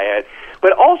justify it.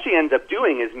 But all she ends up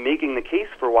doing is making the case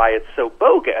for why it's so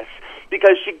bogus,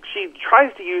 because she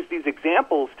tries to use these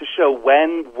examples to show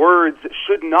when words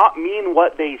should not mean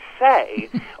what they say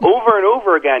over and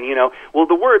over again. Well,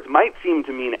 the words might seem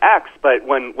to mean X, but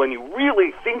when you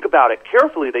really think about it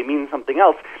carefully, they mean something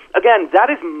else. Again, that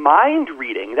is mind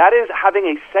reading. That is having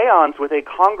a seance with a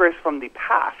Congress from the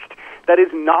past. That is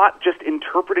not just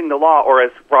interpreting the law, or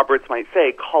as Roberts might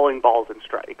say, calling balls and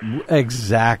strikes.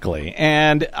 Exactly.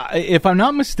 And if I'm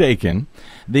not mistaken,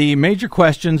 the major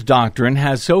questions doctrine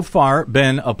has so far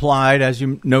been applied, as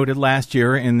you noted last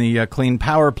year, in the Clean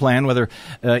Power Plan, whether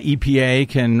EPA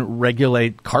can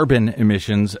regulate carbon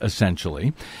emissions,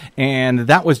 essentially. And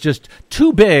that was just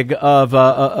too big of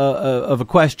a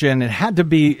question. It had to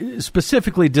be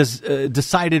specifically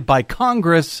decided by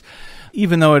Congress,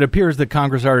 even though it appears that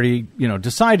Congress already,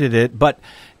 decided it. But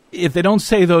if they don't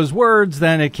say those words,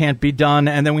 then it can't be done.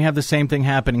 And then we have the same thing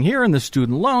happening here in the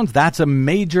student loans. That's a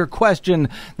major question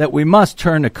that we must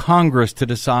turn to Congress to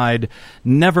decide,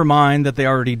 never mind that they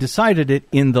already decided it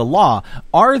in the law.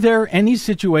 Are there any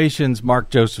situations, Mark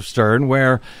Joseph Stern,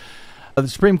 where the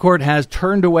Supreme Court has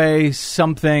turned away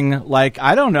something like,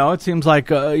 I don't know, it seems like,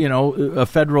 a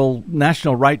federal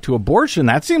national right to abortion?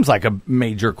 That seems like a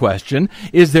major question.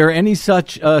 Is there any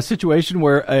such situation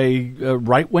where a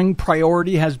right-wing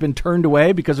priority has been turned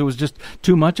away because it was just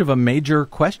too much of a major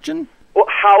question? Well,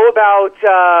 How about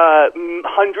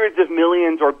hundreds of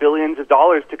millions or billions of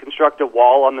dollars to construct a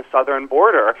wall on the southern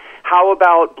border? How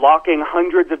about blocking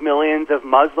hundreds of millions of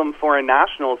Muslim foreign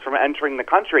nationals from entering the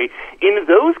country? In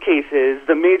those cases,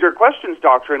 the major questions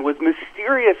doctrine was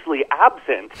mysteriously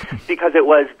absent because it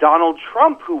was Donald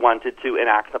Trump who wanted to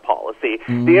enact the policy.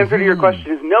 The answer to your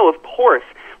question is no, of course.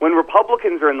 When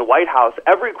Republicans are in the White House,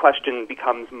 every question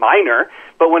becomes minor,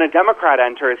 but when a Democrat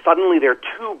enters, suddenly they're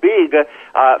too big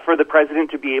for the president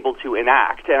to be able to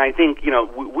enact. And I think,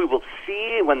 we will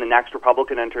see when the next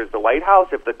Republican enters the White House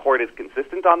if the court is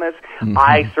consistent on this.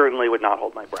 I certainly would not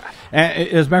hold my breath.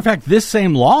 As a matter of fact, this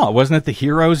same law, wasn't it the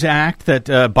HEROES Act that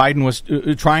Biden was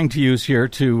trying to use here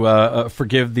to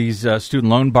forgive these student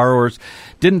loan borrowers?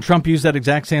 Didn't Trump use that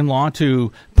exact same law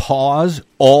to pause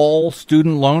all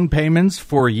student loan payments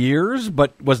for years,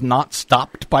 but was not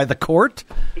stopped by the court?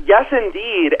 Yes,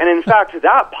 indeed. And in fact,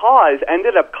 that pause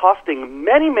ended up costing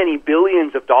many, many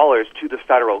billions of dollars to the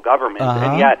federal government.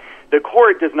 And yet the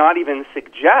court does not even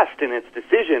suggest in its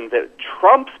decision that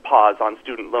Trump's pause on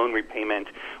student loan repayment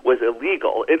was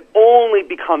illegal. It only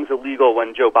becomes illegal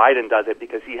when Joe Biden does it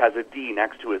because he has a D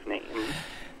next to his name.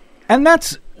 And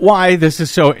that's why this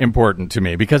is so important to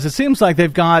me, because it seems like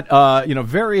they've got,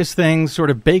 various things sort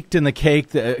of baked in the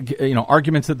cake,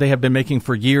 arguments that they have been making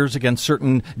for years against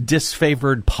certain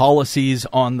disfavored policies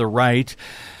on the right.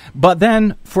 But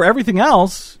then for everything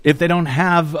else, if they don't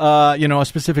have, a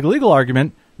specific legal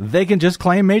argument, they can just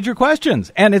claim major questions.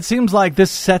 And it seems like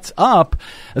this sets up,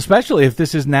 especially if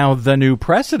this is now the new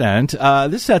precedent,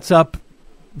 this sets up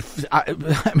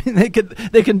they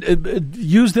can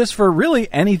use this for really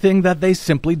anything that they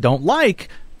simply don't like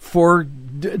for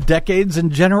decades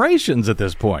and generations at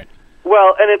this point.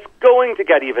 Well, and it's going to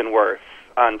get even worse,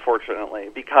 unfortunately,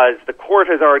 because the court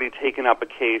has already taken up a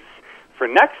case for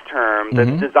next term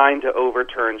that's designed to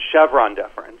overturn Chevron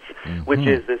deference, which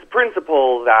is this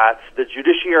principle that the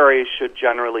judiciary should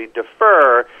generally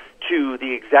defer to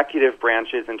the executive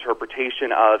branch's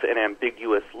interpretation of an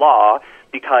ambiguous law,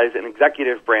 because an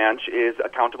executive branch is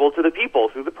accountable to the people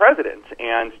through the president,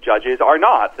 and judges are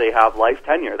not. They have life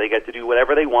tenure. They get to do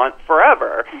whatever they want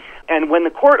forever. And when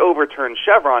the court overturns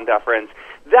Chevron deference,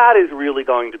 that is really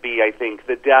going to be, I think,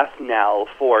 the death knell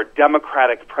for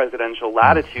democratic presidential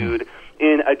latitude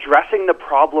in addressing the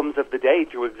problems of the day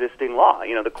through existing law.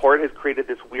 The court has created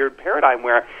this weird paradigm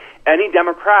where any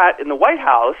Democrat in the White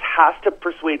House has to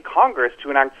persuade Congress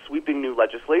to enact sweeping new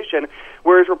legislation,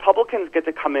 whereas Republicans get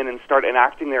to come in and start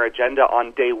enacting their agenda on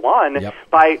day one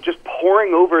by just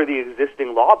poring over the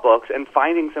existing law books and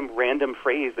finding some random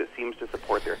phrase that seems to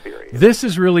support their theories. This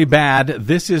is really bad.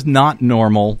 This is not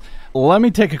normal. Let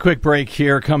me take a quick break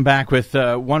here, come back with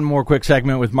one more quick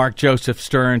segment with Mark Joseph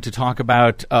Stern to talk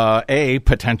about,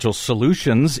 potential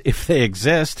solutions, if they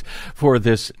exist, for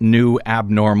this new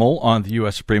abnormal on the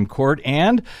U.S. Supreme Court,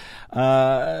 and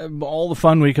all the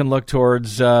fun we can look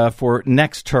towards for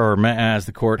next term, as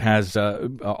the court has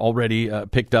already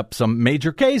picked up some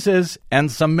major cases and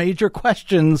some major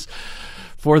questions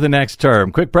for the next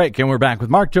term. Quick break, and we're back with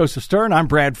Mark Joseph Stern. I'm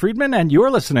Brad Friedman, and you're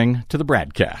listening to the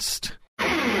BradCast.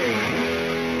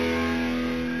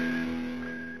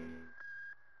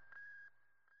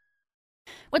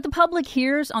 What the public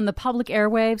hears on the public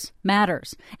airwaves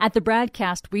matters. At the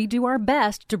BradCast, we do our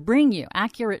best to bring you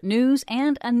accurate news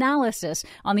and analysis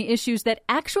on the issues that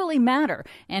actually matter,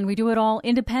 and we do it all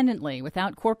independently,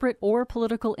 without corporate or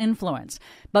political influence.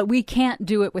 But we can't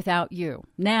do it without you,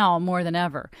 now more than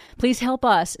ever. Please help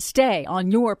us stay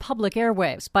on your public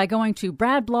airwaves by going to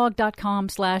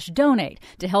bradblog.com/donate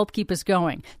to help keep us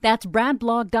going. That's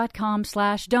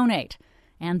bradblog.com/donate.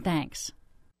 And thanks.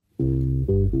 We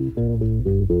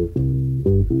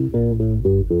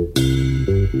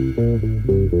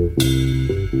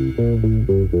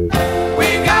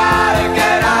gotta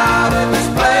get out of this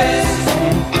place.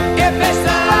 If it's the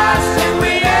last thing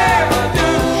we ever do.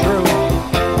 True.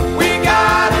 We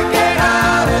gotta get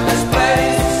out of this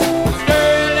place.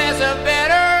 Girl, there's a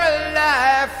better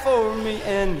life for me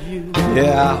and you.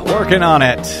 Yeah, working on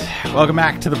it. Welcome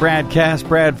back to the BradCast.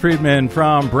 Brad Friedman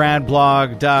from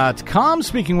BradBlog.com,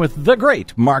 speaking with the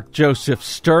great Mark Joseph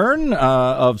Stern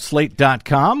of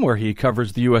Slate.com, where he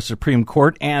covers the U.S. Supreme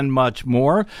Court and much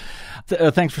more.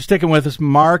 Thanks for sticking with us,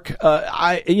 Mark.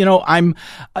 I'm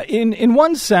in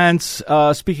one sense,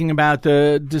 speaking about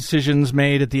the decisions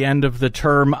made at the end of the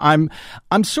term, I'm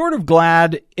sort of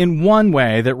glad in one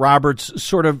way that Roberts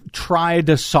sort of tried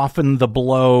to soften the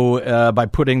blow by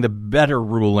putting the better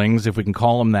rulings, if we can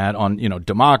call them that, on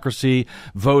democracy,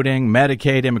 voting,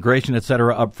 Medicaid, immigration, et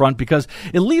cetera, up front, because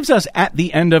it leaves us at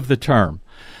the end of the term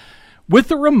with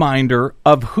the reminder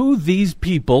of who these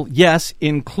people, yes,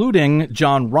 including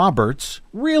John Roberts,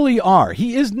 really are.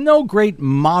 He is no great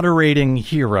moderating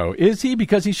hero, is he?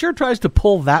 Because he sure tries to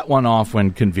pull that one off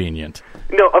when convenient.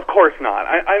 No, of course not.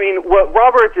 I mean, what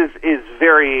Roberts is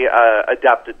very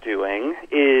adept at doing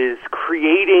is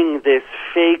creating this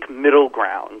fake middle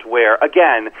ground where,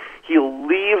 again, he'll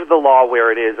leave the law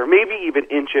where it is, or maybe even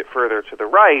inch it further to the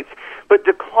right, but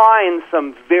decline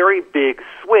some very big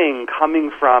swing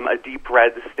coming from a deep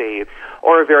red state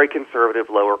or a very conservative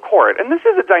lower court. And this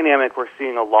is a dynamic we're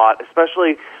seeing a lot,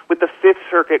 especially with the Fifth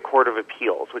Circuit Court of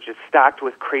Appeals, which is stacked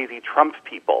with crazy Trump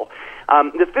people.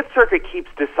 The Fifth Circuit keeps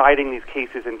deciding these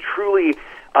cases in truly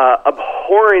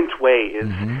abhorrent ways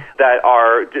that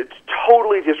are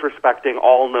totally disrespecting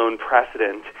all known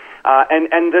precedent.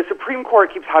 And the Supreme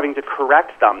Court keeps having to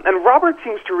correct them. And Roberts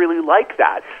seems to really like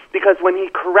that, because when he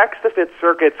corrects the Fifth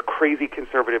Circuit's crazy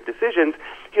conservative decisions,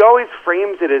 he always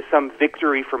frames it as some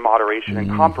victory for moderation and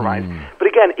compromise. But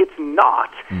again, it's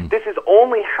not. This is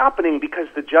only happening because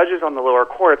the judges on the lower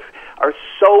courts are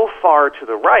so far to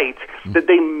the right that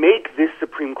they make this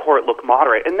Supreme Court look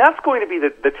moderate. And that's going to be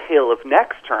the tale of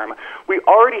next term. We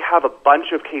already have a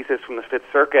bunch of cases from the Fifth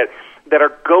Circuit that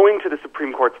are going to the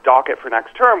Supreme Court's docket for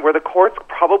next term, where the court's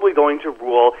probably going to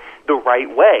rule the right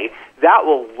way. That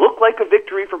will look like a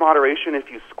victory for moderation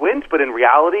if you squint, but in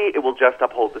reality, it will just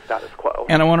uphold the status quo.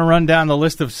 And I want to run down the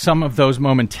list of some of those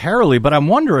momentarily, but I'm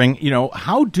wondering,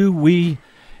 how do we...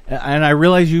 And I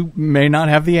realize you may not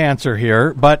have the answer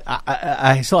here, but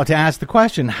I still have to ask the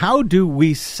question, how do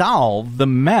we solve the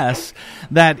mess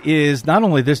that is not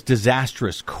only this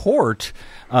disastrous court,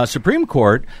 Supreme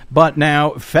Court, but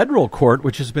now federal court,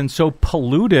 which has been so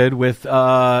polluted with,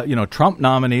 Trump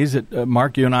nominees that,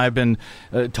 Mark, you and I have been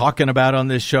talking about on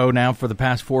this show now for the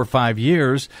past 4 or 5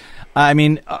 years. I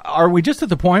mean, are we just at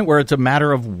the point where it's a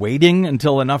matter of waiting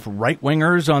until enough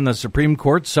right-wingers on the Supreme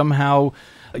Court somehow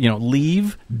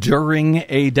leave during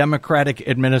a Democratic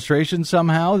administration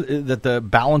somehow, that the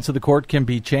balance of the court can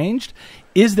be changed?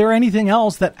 Is there anything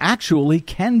else that actually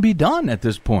can be done at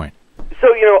this point? So,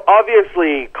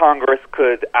 obviously Congress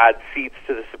could add seats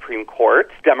to the Supreme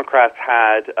Court. Democrats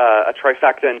had a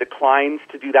trifecta and declined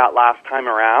to do that last time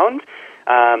around.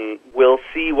 We'll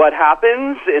see what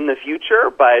happens in the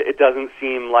future, but it doesn't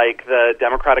seem like the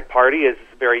Democratic Party is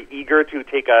very eager to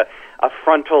take a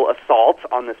frontal assault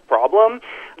on this problem.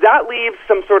 That leaves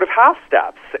some sort of half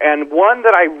steps, and one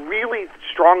that I really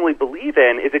strongly believe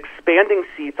in is expanding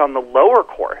seats on the lower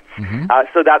courts,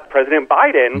 so that President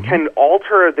Biden can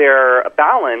alter their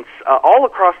balance all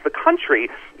across the country,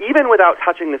 even without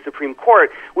touching the Supreme Court,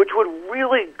 which would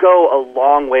really go a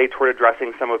long way toward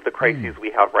addressing some of the crises we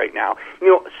have right now.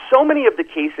 So many of the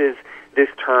cases this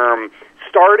term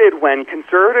started when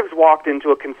conservatives walked into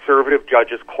a conservative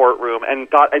judge's courtroom and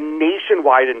got a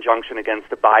nationwide injunction against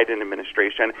the Biden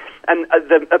administration, and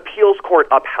the appeals court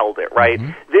upheld it, right?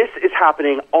 This is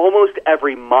happening almost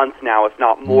every month now, if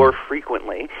not more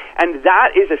frequently, and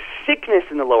that is a sickness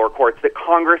in the lower courts that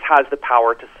Congress has the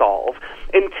power to solve.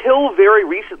 Until very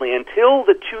recently, until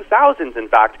the 2000s, in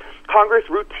fact, Congress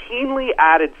routinely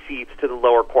added seats to the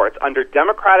lower courts under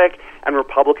Democratic and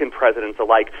Republican presidents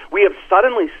alike. We have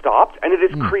suddenly stopped, and it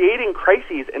is creating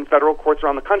crises in federal courts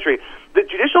around the country. The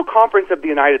Judicial Conference of the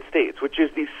United States, which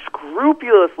is the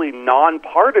scrupulously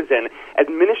nonpartisan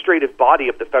administrative body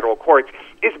of the federal courts,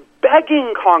 is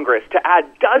begging Congress to add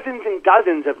dozens and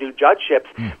dozens of new judgeships,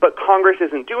 but Congress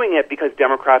isn't doing it because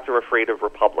Democrats are afraid of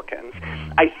Republicans.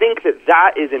 I think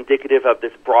that is indicative of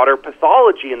this broader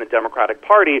pathology in the Democratic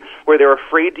Party, where they're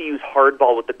afraid to use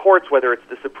hardball with the courts, whether it's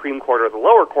the Supreme Court or the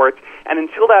lower courts, and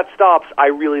until that stops, I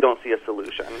really don't see a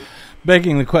solution.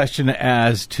 Begging the question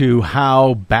as to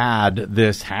how bad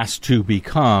this has to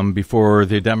become before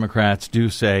the Democrats do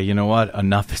say, you know what,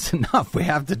 enough is enough. We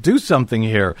have to do something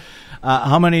here.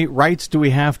 How many rights do we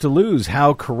have to lose?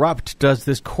 How corrupt does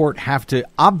this court have to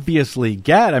obviously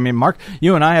get? I mean, Mark,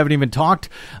 you and I haven't even talked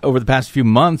over the past few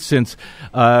months since,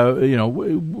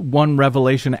 one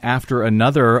revelation after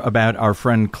another about our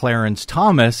friend Clarence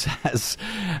Thomas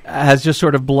has just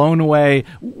sort of blown away.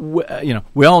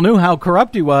 We all knew how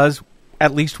corrupt he was,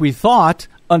 at least we thought,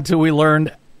 until we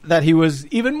learned that he was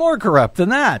even more corrupt than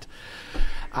that.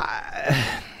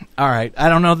 All right. I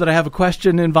don't know that I have a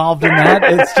question involved in that.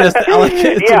 It's just,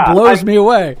 it blows me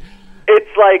away.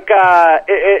 It's like,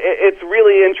 it's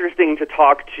really interesting to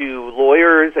talk to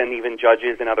lawyers and even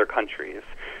judges in other countries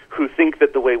who think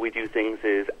that the way we do things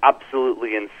is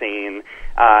absolutely insane,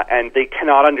 and they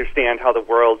cannot understand how the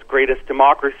world's greatest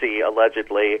democracy,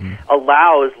 allegedly,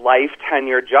 allows life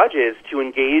tenure judges to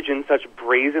engage in such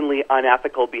brazenly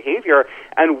unethical behavior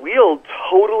and wield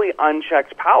totally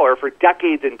unchecked power for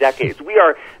decades and decades. We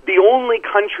are the only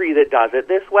country that does it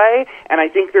this way, and I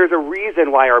think there's a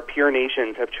reason why our peer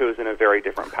nations have chosen a very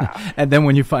different path. And then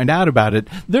when you find out about it,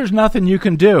 there's nothing you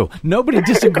can do. Nobody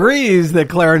disagrees that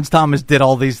Clarence Thomas did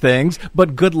all these things,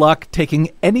 but good luck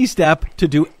taking any step to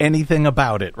do anything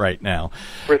about it right now.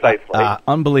 Precisely.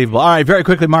 Unbelievable. All right, very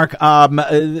quickly, Mark,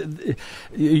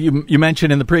 you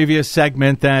mentioned in the previous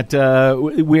segment that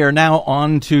we are now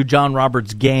on to John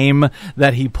Roberts' game,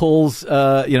 that he pulls,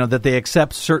 that they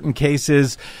accept certain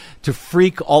cases to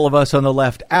freak all of us on the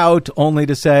left out, only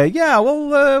to say, yeah,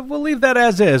 we'll leave that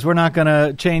as is. We're not going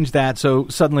to change that, so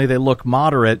suddenly they look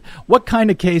moderate. What kind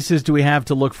of cases do we have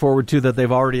to look forward to that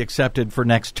they've already accepted for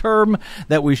next term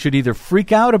that we should either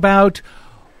freak out about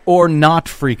or not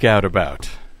freak out about?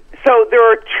 So there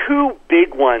are two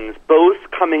big ones, both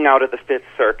coming out of the Fifth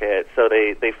Circuit, so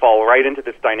they fall right into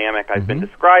this dynamic I've been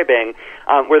describing,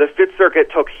 where the Fifth Circuit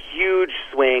took huge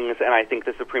swings, and I think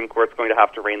the Supreme Court's going to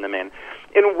have to rein them in.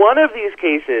 In one of these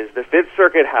cases, the Fifth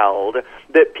Circuit held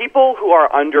that people who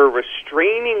are under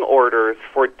restraining orders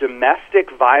for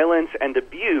domestic violence and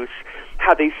abuse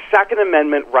have a Second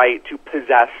Amendment right to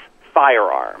possess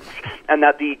firearms, and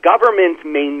that the government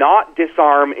may not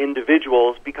disarm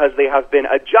individuals because they have been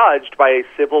adjudged by a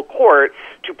civil court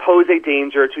to pose a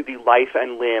danger to the life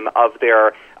and limb of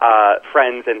their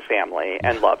friends and family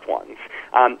and loved ones.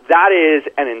 That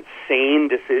is an insane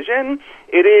decision.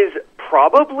 It is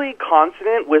probably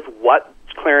consonant with what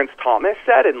Clarence Thomas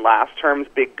said in last term's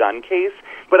big gun case,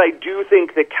 but I do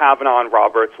think that Kavanaugh and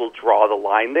Roberts will draw the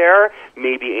line there,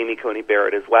 maybe Amy Coney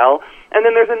Barrett as well. And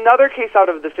then there's another case out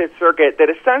of the Fifth Circuit that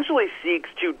essentially seeks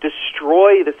to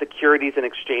destroy the Securities and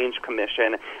Exchange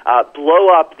Commission,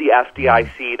 blow up the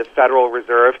FDIC, the Federal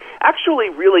Reserve, actually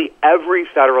really every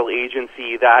federal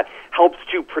agency that helps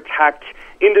to protect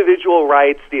individual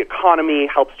rights, the economy,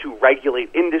 helps to regulate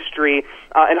industry,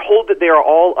 and hold that they are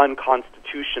all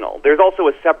unconstitutional. There's also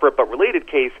a separate but related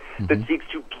case that seeks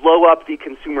to blow up the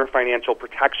Consumer Financial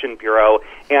Protection Bureau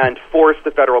and force the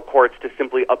federal courts to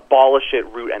simply abolish it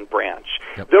root and branch.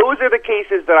 Yep. Those are the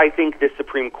cases that I think the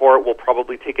Supreme Court will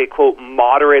probably take a, quote,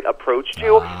 moderate approach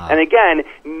to. And again,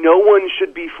 no one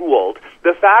should be fooled.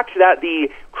 The fact that the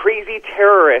crazy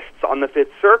terrorists on the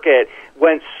Fifth Circuit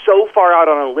went so far out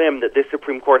on a limb that this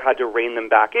Supreme Court had to rein them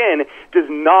back in does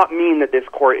not mean that this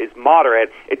court is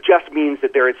moderate. It just means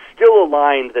that there is still a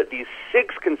line that these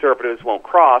 6 conservatives won't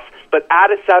cross, but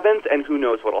add a 7th, and who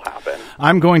knows what will happen.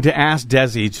 I'm going to ask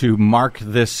Desi to mark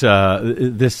this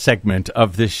this segment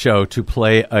of this show to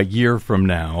play a year from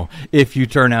now if you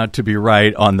turn out to be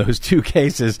right on those 2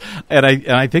 cases, and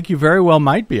I think you very well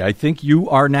might be. I think you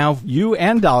are now, you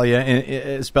and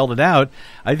Dahlia spelled it out,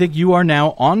 I think you are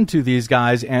now onto these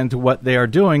guys and to what they are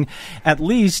doing. At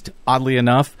least, oddly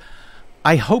enough,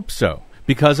 I hope so.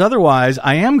 Because otherwise,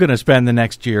 I am going to spend the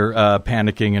next year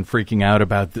panicking and freaking out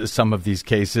about some of these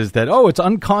cases that, it's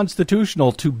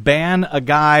unconstitutional to ban a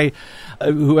guy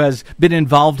who has been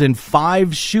involved in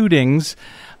 5 shootings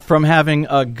from having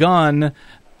a gun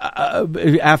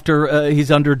after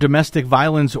he's under domestic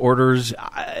violence orders.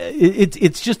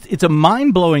 It's a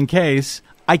mind-blowing case.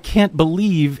 I can't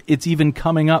believe it's even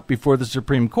coming up before the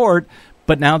Supreme Court.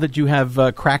 But now that you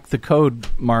have cracked the code,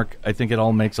 Mark, I think it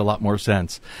all makes a lot more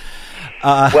sense.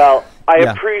 Well, I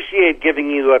appreciate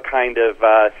giving you a kind of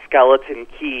skeleton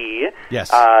key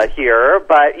here.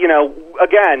 But,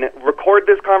 again, record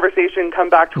this conversation, come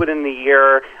back to it in a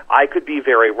year. I could be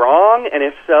very wrong, and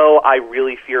if so, I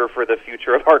really fear for the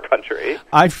future of our country.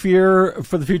 I fear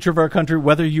for the future of our country,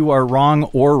 whether you are wrong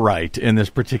or right in this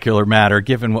particular matter,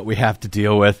 given what we have to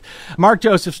deal with. Mark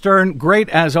Joseph Stern, great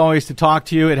as always to talk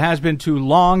to you. It has been too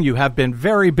long. You have been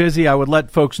very busy. I would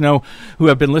let folks know who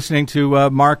have been listening to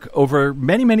Mark over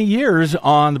many, many years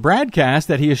on the BradCast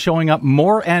that he is showing up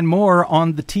more and more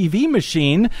on the TV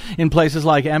machine in places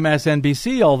like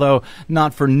MSNBC, although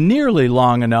not for nearly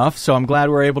long enough. So I'm glad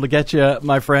we're able to get you,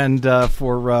 my friend,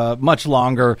 for much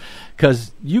longer,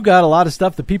 because you got a lot of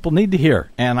stuff that people need to hear,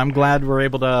 and I'm glad we're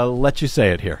able to let you say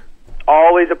it here.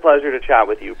 Always a pleasure to chat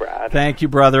with you, Brad. Thank you,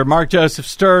 brother. Mark Joseph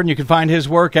Stern, you can find his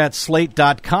work at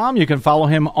slate.com. You can follow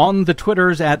him on the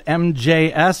Twitters at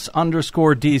MJS_DC,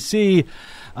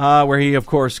 where he, of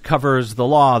course, covers the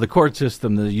law, the court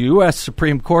system, the U.S.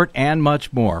 Supreme Court, and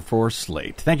much more for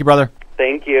Slate. Thank you, brother.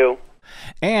 Thank you.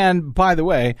 And, by the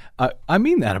way, I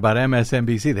mean that about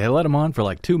MSNBC. They let him on for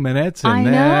like 2 minutes and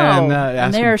then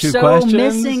ask him 2 questions.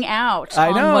 They're so missing out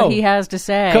on what he has to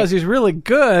say. Because he's really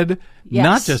good, Yes.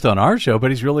 Not just on our show,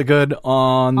 but he's really good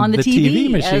on the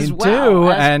TV machine, as well,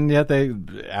 too. And yet they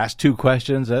asked 2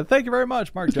 questions. Thank you very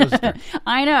much, Mark Joseph.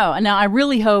 I know. Now, I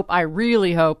really hope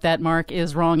that Mark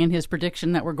is wrong in his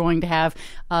prediction that we're going to have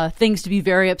things to be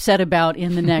very upset about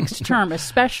in the next term,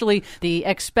 especially the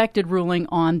expected ruling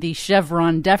on the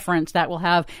Chevron deference. That will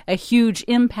have a huge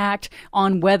impact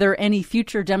on whether any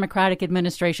future Democratic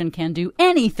administration can do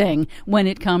anything when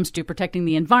it comes to protecting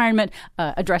the environment,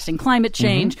 addressing climate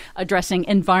change, addressing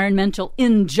environmental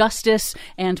injustice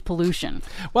and pollution.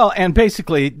 Well, and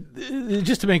basically,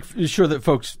 just to make sure that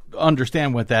folks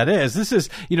understand what that is, this is,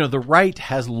 the right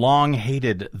has long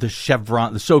hated the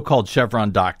so-called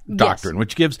Chevron doctrine,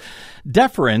 which gives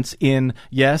deference in,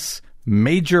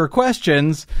 major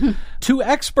questions to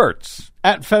experts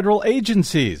at federal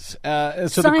agencies.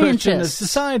 So the question is to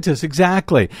scientists,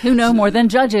 exactly. Who know more than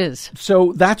judges.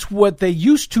 So that's what they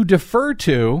used to defer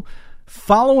to.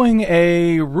 Following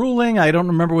a ruling, I don't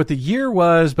remember what the year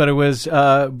was, but it was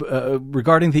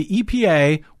regarding the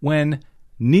EPA when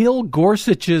Neil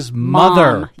Gorsuch's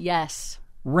mother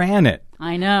ran it.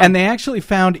 I know. And they actually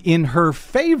found in her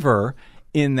favor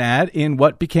in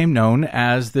what became known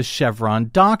as the Chevron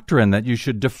doctrine, that you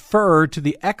should defer to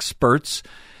the experts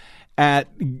at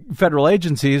federal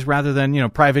agencies rather than,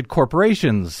 private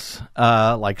corporations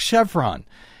like Chevron.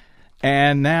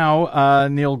 And now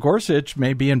Neil Gorsuch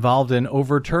may be involved in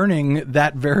overturning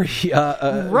that very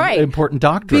important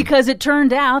doctrine. Because it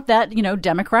turned out that,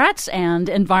 Democrats and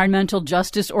environmental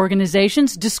justice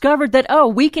organizations discovered that,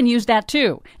 we can use that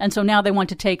too. And so now they want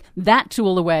to take that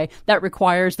tool away that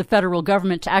requires the federal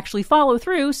government to actually follow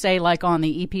through, say, like on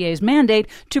the EPA's mandate,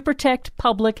 to protect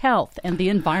public health and the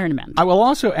environment. I will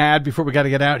also add, before we got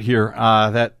to get out here,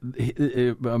 that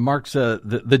Mark's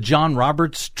the John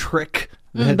Roberts trick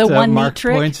that the one Mark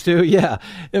trick points to. Yeah,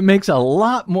 it makes a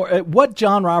lot more. What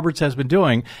John Roberts has been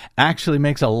doing actually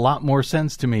makes a lot more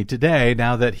sense to me today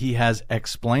now that he has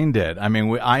explained it. I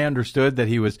mean, I understood that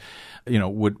he was,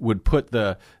 would put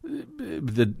the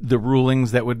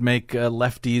rulings that would make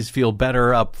lefties feel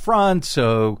better up front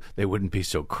so they wouldn't be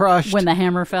so crushed when the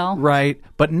hammer fell. Right.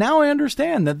 But now I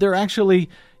understand that they're actually,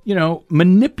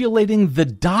 manipulating the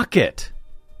docket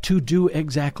to do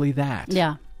exactly that.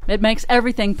 Yeah. It makes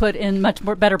everything put in much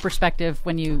more better perspective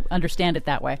when you understand it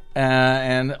that way.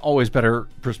 And always better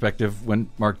perspective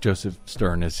when Mark Joseph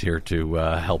Stern is here to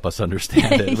help us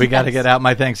understand it. We got to get out.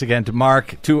 My thanks again to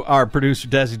Mark, to our producer,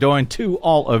 Desi Doyen, to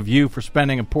all of you for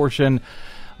spending a portion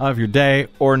of your day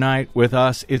or night with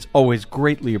us. It's always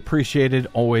greatly appreciated,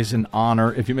 always an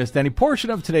honor. If you missed any portion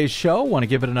of today's show, want to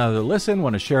give it another listen,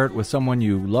 want to share it with someone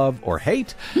you love or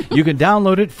hate, you can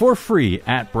download it for free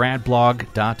at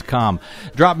bradblog.com.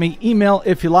 Drop me email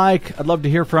if you like. I'd love to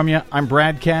hear from you. I'm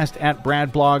BradCast at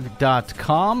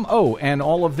bradblog.com. Oh, and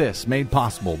all of this made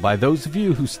possible by those of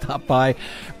you who stop by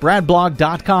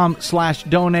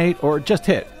bradblog.com/donate or just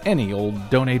hit any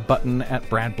old donate button at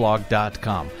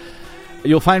bradblog.com.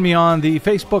 You'll find me on the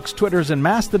Facebooks, Twitters, and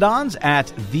Mastodons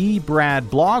at The Brad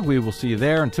Blog. We will see you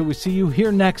there. Until we see you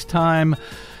here next time,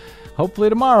 hopefully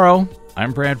tomorrow,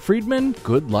 I'm Brad Friedman.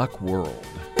 Good luck, world.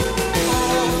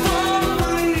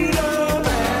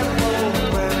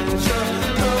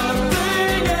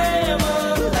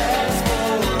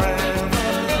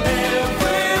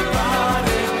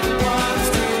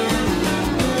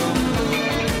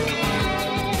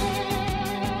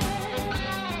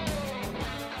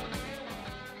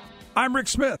 I'm Rick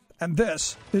Smith, and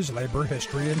this is Labor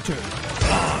History in 2.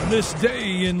 On this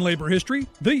day in labor history,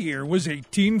 the year was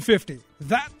 1850.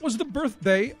 That was the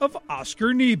birthday of Oscar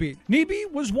Neebe.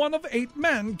 Neebe was one of 8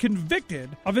 men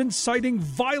convicted of inciting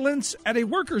violence at a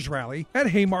workers' rally at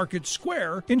Haymarket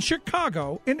Square in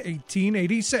Chicago in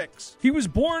 1886. He was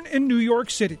born in New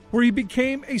York City, where he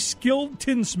became a skilled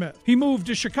tinsmith. He moved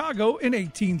to Chicago in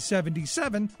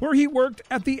 1877, where he worked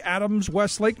at the Adams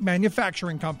Westlake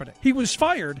Manufacturing Company. He was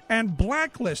fired and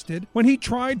blacklisted when he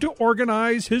tried to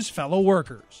organize his fellow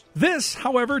workers. This,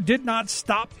 however, did not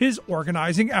stop his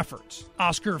organizing efforts.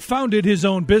 Oscar founded his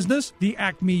own business, the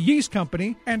Acme Yeast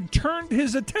Company, and turned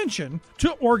his attention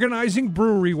to organizing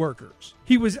brewery workers.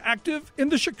 He was active in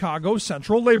the Chicago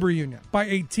Central Labor Union. By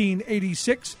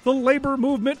 1886, the labor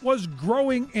movement was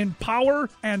growing in power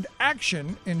and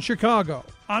action in Chicago.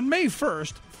 On May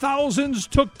 1st, thousands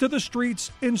took to the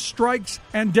streets in strikes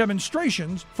and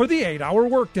demonstrations for the 8-hour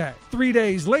workday. 3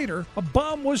 days later, a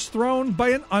bomb was thrown by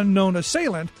an unknown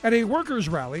assailant at a workers'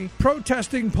 rally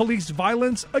protesting police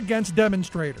violence against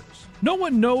demonstrators. No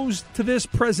one knows to this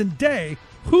present day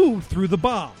who threw the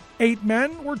bomb. 8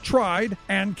 men were tried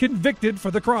and convicted for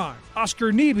the crime.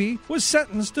 Oscar Neebe was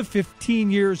sentenced to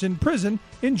 15 years in prison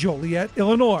in Joliet,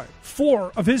 Illinois.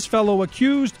 4 of his fellow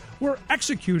accused were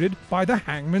executed by the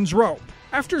hangman's rope.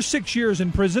 After 6 years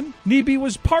in prison, Neebe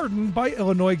was pardoned by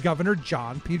Illinois Governor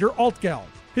John Peter Altgeld.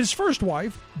 His first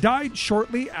wife died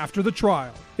shortly after the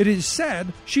trial. It is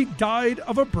said she died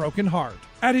of a broken heart.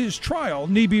 At his trial,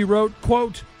 Neebe wrote,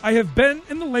 quote, "I have been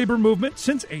in the labor movement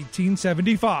since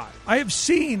 1875. I have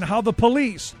seen how the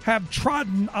police have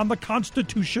trodden on the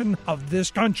Constitution of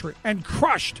this country and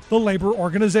crushed the labor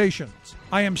organizations.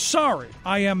 I am sorry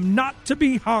I am not to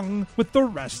be hung with the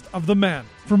rest of the men."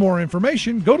 For more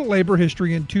information, go to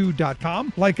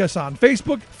laborhistoryin2.com, like us on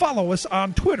Facebook, follow us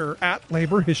on Twitter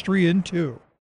 @LaborHistoryIn2.